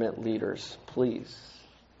government leaders, please?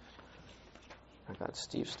 I got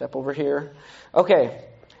Steve, step over here. Okay,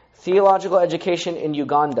 theological education in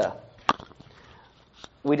Uganda.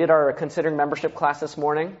 We did our considering membership class this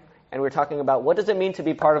morning, and we were talking about what does it mean to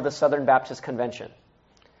be part of the Southern Baptist Convention.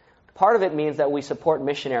 Part of it means that we support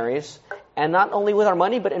missionaries, and not only with our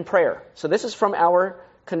money, but in prayer. So this is from our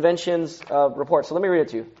convention's report. So let me read it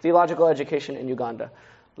to you. Theological education in Uganda.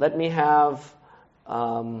 Let me have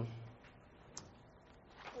Mom.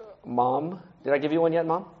 Did I give you one yet,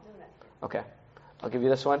 Mom? Okay. I'll give you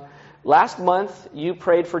this one. Last month, you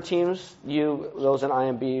prayed for teams, those on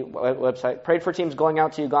IMB website, prayed for teams going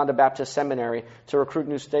out to Uganda Baptist Seminary to recruit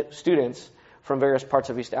new students from various parts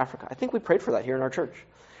of East Africa. I think we prayed for that here in our church.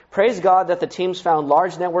 Praise God that the teams found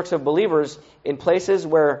large networks of believers in places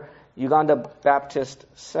where Uganda Baptist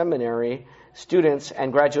Seminary students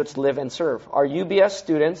and graduates live and serve. Our UBS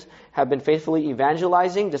students have been faithfully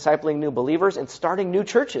evangelizing, discipling new believers, and starting new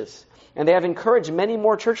churches. And they have encouraged many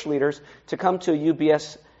more church leaders to come to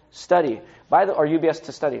UBS study, or UBS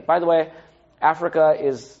to study. By the way, Africa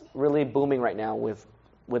is really booming right now with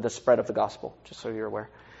the spread of the gospel, just so you're aware.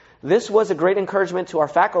 This was a great encouragement to our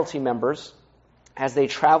faculty members as they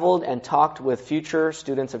traveled and talked with future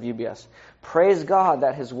students of UBS. Praise God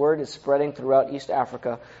that His word is spreading throughout East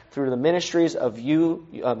Africa through the ministries of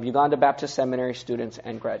Uganda Baptist Seminary students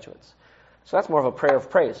and graduates. So that's more of a prayer of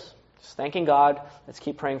praise. Just thanking God. Let's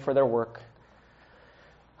keep praying for their work.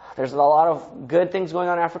 There's a lot of good things going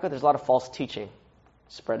on in Africa. There's a lot of false teaching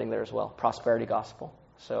spreading there as well. Prosperity gospel.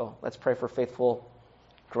 So let's pray for faithful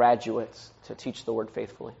graduates to teach the word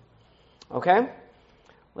faithfully. Okay?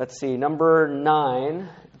 Let's see. Number 9.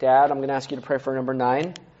 Dad, I'm going to ask you to pray for number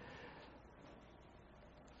 9.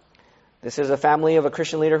 This is a family of a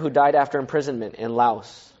Christian leader who died after imprisonment in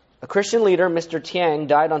Laos. A Christian leader, Mr. Tiang,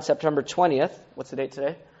 died on September 20th. What's the date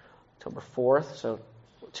today? October 4th, so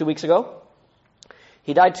 2 weeks ago.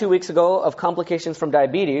 He died 2 weeks ago of complications from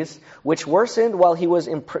diabetes, which worsened while he was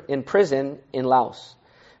in prison in Laos.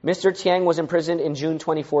 Mr. Tiang was imprisoned in June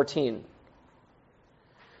 2014,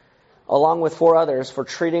 along with 4 others, for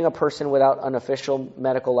treating a person without an official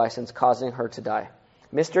medical license, causing her to die.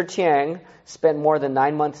 Mr. Tiang spent more than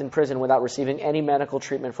 9 months in prison without receiving any medical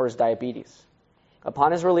treatment for his diabetes.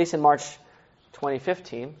 Upon his release in March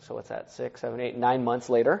 2015, so what's that, 6, 7, 8, 9 months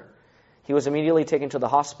later, he was immediately taken to the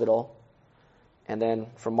hospital. And then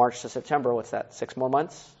from March to September, what's that, 6 more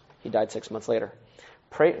months? He died 6 months later.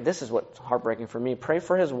 This is what's heartbreaking for me. Pray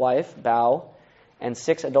for his wife, Bao, and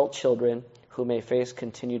 6 adult children who may face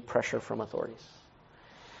continued pressure from authorities.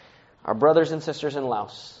 Our brothers and sisters in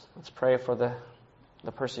Laos, let's pray for the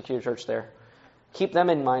persecuted church there. Keep them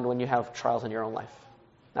in mind when you have trials in your own life.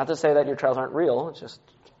 Not to say that your trials aren't real, it's just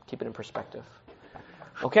keep it in perspective.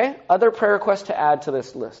 Okay, other prayer requests to add to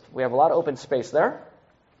this list. We have a lot of open space there.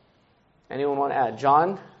 Anyone want to add?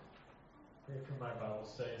 John? Pray for my Bible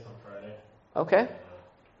studies on Friday. Okay.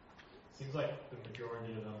 Seems like the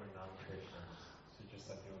majority of them are non-Christians, so just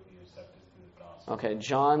that they would be receptive to the gospel. Okay,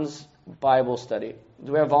 John's Bible study.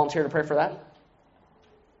 Do we have a volunteer to pray for that?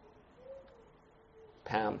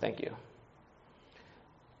 Pam, thank you.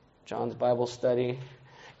 John's Bible study.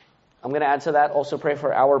 I'm going to add to that, also pray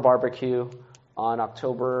for our barbecue on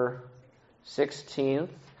October 16th.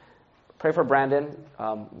 Pray for Brandon.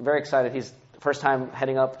 Very excited. He's the first time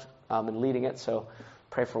heading up and leading it, so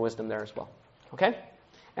pray for wisdom there as well. Okay?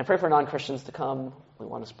 And pray for non-Christians to come. We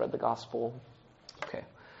want to spread the gospel. Okay.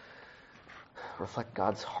 Reflect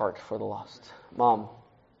God's heart for the lost. Mom.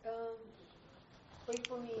 Pray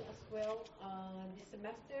for me as well. This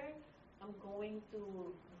semester, I'm going to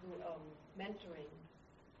do mentoring.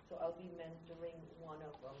 So I'll be mentoring one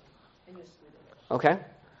of a new student. Okay.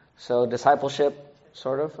 So discipleship,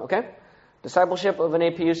 sort of. Okay. Discipleship of an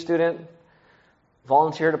APU student.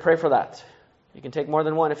 Volunteer to pray for that. You can take more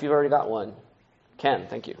than one if you've already got one. Ken,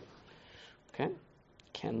 thank you. Okay.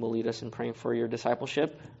 Ken will lead us in praying for your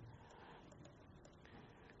discipleship.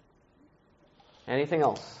 Anything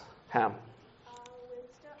else? Pam.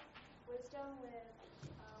 Wisdom with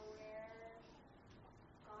where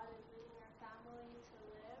God is leading our family to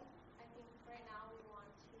live. I think right now we want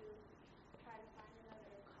to try to find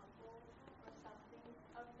another couple or something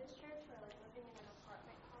of this church. We're like living in an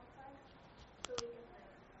apartment complex, so we can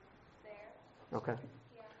live there. Okay.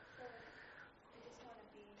 Yeah, so I just want to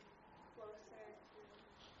be closer to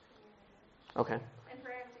community. Okay. And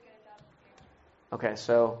for him to get a job here. Okay,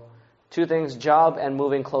 so 2 things, job and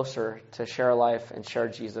moving closer to share life and share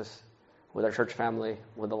Jesus with our church family,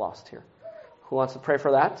 with the lost here. Who wants to pray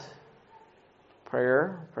for that?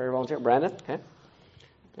 Prayer volunteer. Brandon? Okay.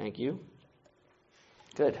 Thank you.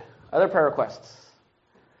 Good. Other prayer requests?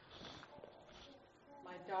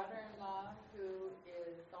 My daughter-in-law, who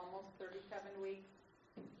is almost 37 weeks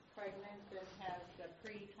pregnant and has the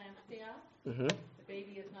preeclampsia. Mm-hmm. The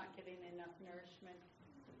baby is not getting enough nourishment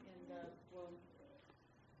in the womb.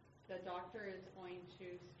 The doctor is going to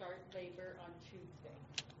start labor on Tuesday.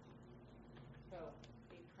 So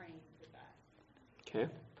be praying for that. Okay.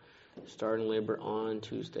 Starting labor on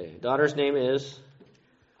Tuesday. Daughter's name is?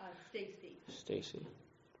 Stacy. Stacy.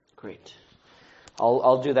 Great.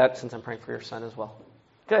 I'll do that since I'm praying for your son as well.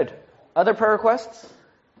 Good. Other prayer requests?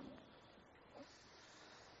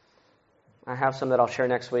 I have some that I'll share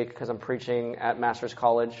next week because I'm preaching at Master's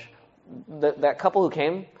College. That couple who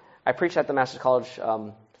came, I preached at the Master's College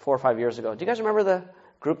 4 or 5 years ago. Do you guys remember the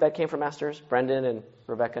group that came from Masters? Brendan and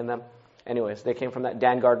Rebecca and them? Anyways, they came from that.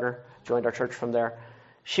 Dan Gardner joined our church from there.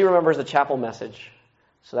 She remembers the chapel message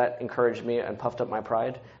So that encouraged me and puffed up my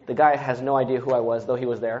pride. The guy has no idea who I was, though he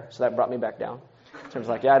was there. So that brought me back down. In terms of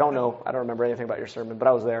like, yeah, I don't know. I don't remember anything about your sermon, but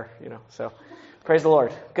I was there, So praise the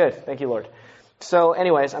Lord. Good. Thank you, Lord. So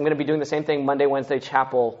anyways, I'm going to be doing the same thing Monday, Wednesday,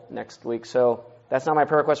 chapel next week. So that's not my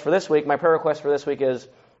prayer request for this week. My prayer request for this week is,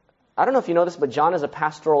 I don't know if you know this, but John is a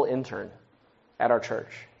pastoral intern at our church.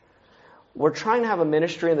 We're trying to have a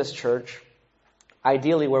ministry in this church,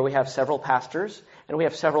 ideally where we have several pastors and we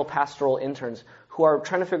have several pastoral interns who are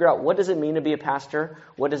trying to figure out what does it mean to be a pastor,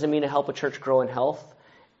 what does it mean to help a church grow in health,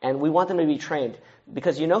 and we want them to be trained.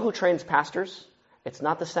 Because you know who trains pastors? It's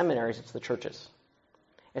not the seminaries, it's the churches.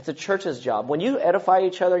 It's a church's job. When you edify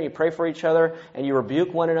each other, and you pray for each other, and you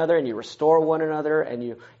rebuke one another, and you restore one another, and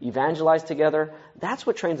you evangelize together, that's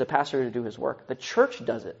what trains a pastor to do his work. The church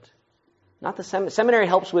does it. Not the seminary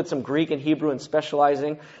helps with some Greek and Hebrew and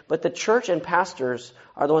specializing, but the church and pastors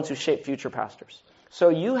are the ones who shape future pastors. So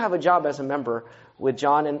you have a job as a member with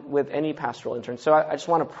John and with any pastoral intern. So I just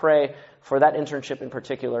want to pray for that internship in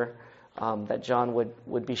particular, that John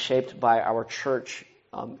would be shaped by our church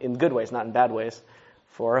in good ways, not in bad ways,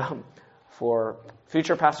 for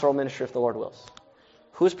future pastoral ministry if the Lord wills.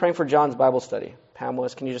 Who's praying for John's Bible study? Pam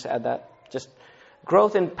was. Can you just add that? Just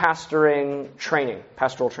growth in pastoring training,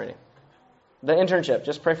 pastoral training. The internship.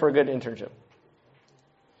 Just pray for a good internship.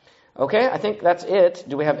 Okay, I think that's it.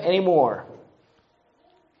 Do we have any more?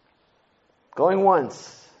 Going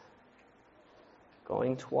once.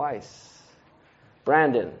 Going twice.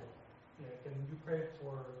 Brandon. Yeah, can you pray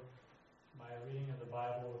for my reading of the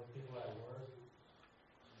Bible with people at work?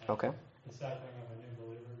 Okay. Discipling of a new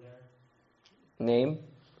believer there. Name?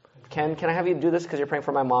 Can I have you do this because you're praying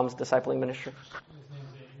for my mom's discipling ministry? His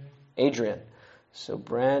name's Adrian. So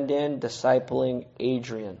Brandon discipling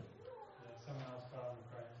Adrian. Yeah, someone else got in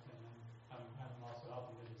Christ, and I'm also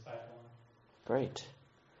helping to disciple him. Great.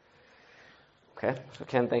 Okay, so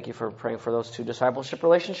Ken, thank you for praying for those two discipleship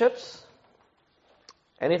relationships.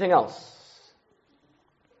 Anything else?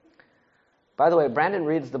 By the way, Brandon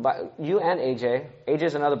reads the Bible. You and AJ. AJ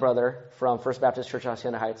is another brother from First Baptist Church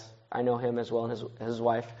Hacienda Heights. I know him as well and his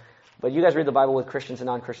wife. But you guys read the Bible with Christians and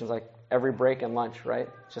non-Christians like every break and lunch, right?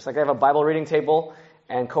 It's just like they have a Bible reading table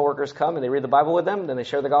and coworkers come and they read the Bible with them. Then they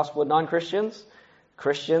share the gospel with non-Christians.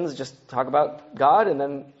 Christians just talk about God and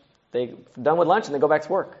then they're done with lunch and they go back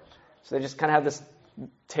to work. So they just kind of have this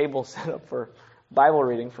table set up for Bible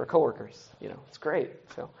reading for coworkers. It's great.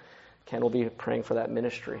 So Ken will be praying for that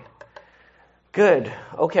ministry. Good.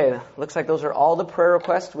 Okay, looks like those are all the prayer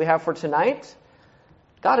requests we have for tonight.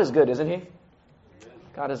 God is good, isn't He?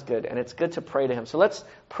 God is good, and it's good to pray to Him. So let's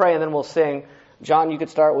pray, and then we'll sing. John, you could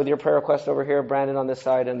start with your prayer request over here, Brandon on this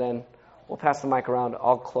side, and then we'll pass the mic around.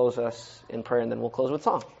 I'll close us in prayer, and then we'll close with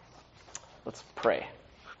song. Let's pray.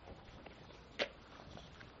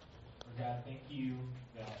 God, thank you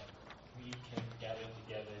that we can gather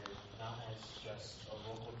together not as just a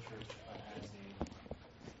local church, but as a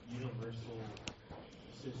universal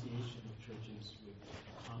association of churches with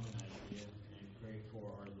a common idea, and pray for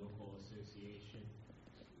our local association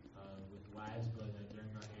with WASBA, that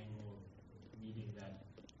during our annual meeting that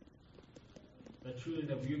truly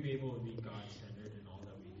that we would be able to be God-centered in all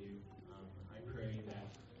that we do. I pray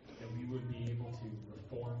that we would be able to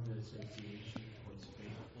reform the association towards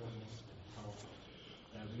faithfulness and health,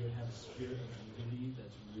 that we would have a spirit of unity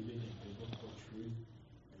that's rooted in biblical truth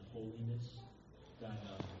and holiness, that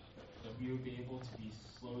we would be able to be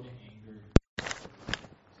slow to anger, to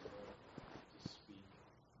speak,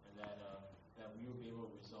 and that we would be able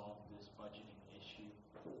to resolve this budgeting issue,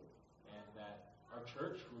 and that our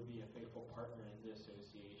church would be a faithful partner in the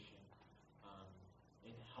association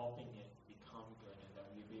in helping it become good, and that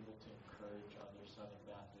we'd be able to encourage other Southern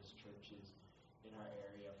Baptist churches in our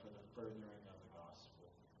area for the furthering of the gospel.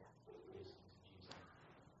 Praise to Jesus.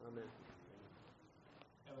 Amen.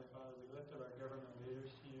 Heavenly Father, we lift up our government leaders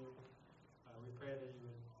to you. We pray that you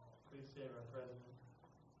would please save our president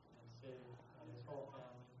and save his whole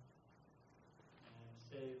family, and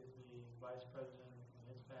save the vice president and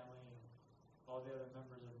his family, and all the other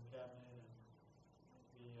members of the cabinet, and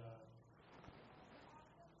the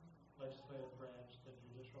legislative branch, the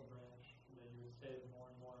judicial branch, that you would save more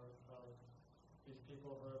and more of these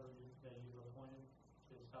people, that you've appointed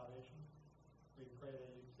to salvation. We pray that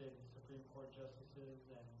you'd save the Supreme Court justices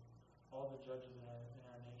and all the judges in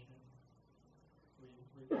our nation.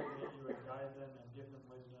 We pray that you would guide them and give them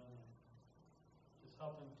wisdom, and just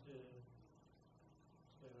help them to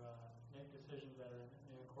make decisions that are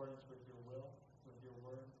in accordance with your will, with your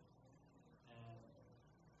word. And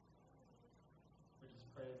we just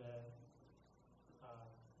pray that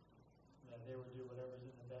they would do whatever is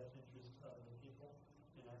in the best interest of the people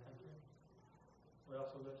in our country. We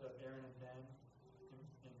also lift up Aaron and Dan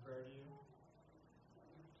in prayer to you.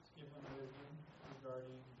 Just give them wisdom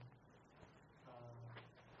regarding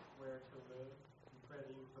where to live. We pray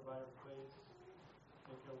that you provide a place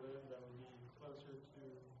they can live that would be closer to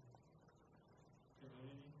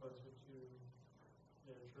community, closer to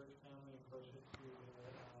their church family, and closer to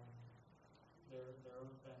their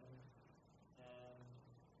own family, and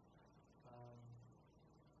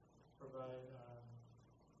provide.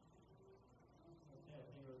 I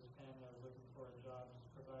think it was Pam that was looking for a job. Just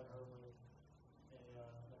provide her with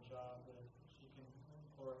a job that she can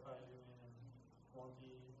glorify you in and won't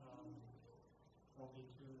be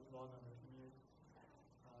too long of a commute.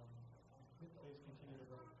 Please continue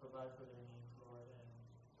to provide for their needs, Lord, and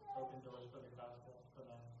open doors for the gospel for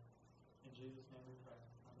them. In Jesus' name we pray.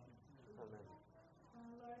 Amen. Amen.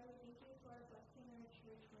 Lord, we thank you for blessing our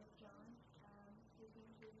church with John. We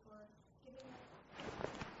thank you for giving us.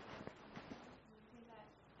 We pray that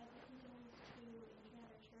as he continues to lead at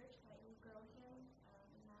our church, that you grow him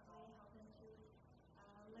in that way, help him to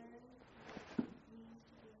learn what it means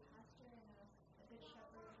to be a pastor and a good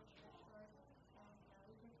shepherd of the church, Lord. And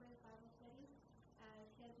we pray for his Bible study. As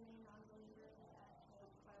he has many non-believers at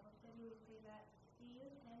his Bible study, we pray that you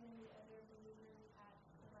use him and the other believers at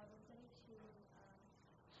the Bible study to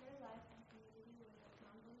share life and community with those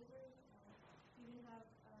non-believers, and even have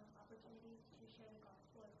opportunities to share the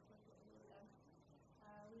gospel explicitly with them.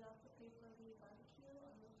 We also pray for the barbecue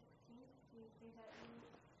on the 16th. We pray that you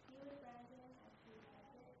be with Brandon as he does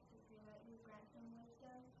it. We pray that you grant him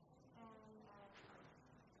wisdom, and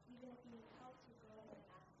even if he needs help, to go ahead and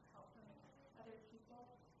ask for help from other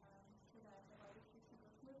people so that the barbecue can go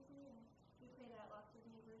smoothly. And we pray that lots of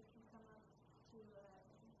neighbors can come up to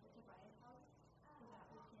the Tobias house so that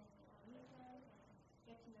we can meet them and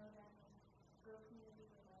get to know them and grow community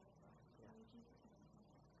with them as well. In Jesus' name.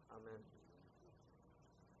 Amen.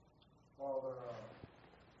 Father,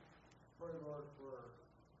 pray, Lord, for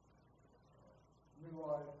New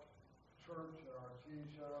Life Church and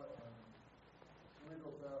Artesia and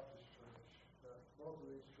Toledo Baptist Church, that both of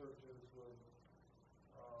these churches would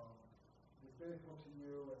be faithful to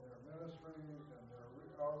you in their ministries and their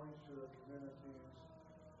outreach to their communities,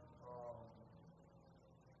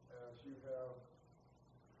 as you have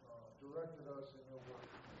directed us in your work.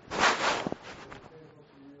 Be faithful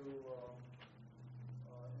to you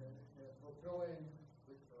in fulfilling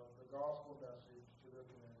the gospel message to their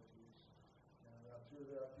communities, and that through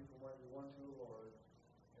that people might be one to the Lord,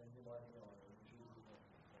 and you might be honored. In Jesus' name.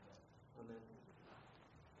 Amen.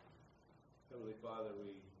 Heavenly Father,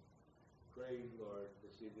 we pray, Lord,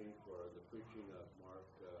 this evening for the preaching of Mark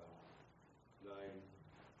 9,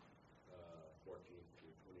 14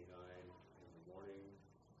 through 29 in the morning,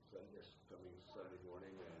 this coming Sunday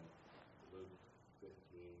morning, and Luke 15,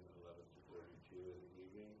 11 to 32 in the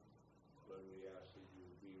evening. Lord, we ask that you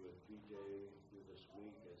be with PJ through this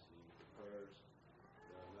week as he prepares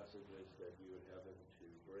the messages that you would have him to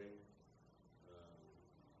bring.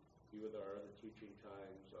 Be with our other teaching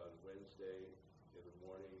times on Wednesday in the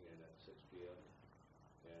morning and at 6 p.m.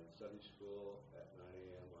 and Sunday school at 9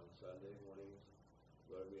 a.m. on Sunday mornings.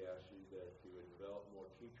 Lord, we ask you that you would develop more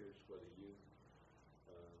teachers for the youth,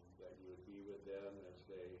 that you would be with them as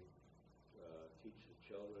they teach the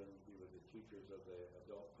children, be with the teachers of the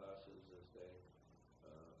adult classes as they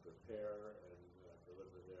prepare and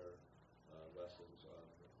deliver their lessons on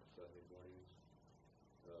Sunday mornings.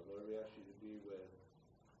 Lord, we ask you to be with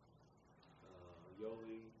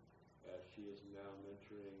Yoli as she is now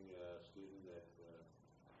mentoring a student at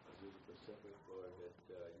Azusa Pacific, Lord,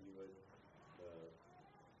 that you would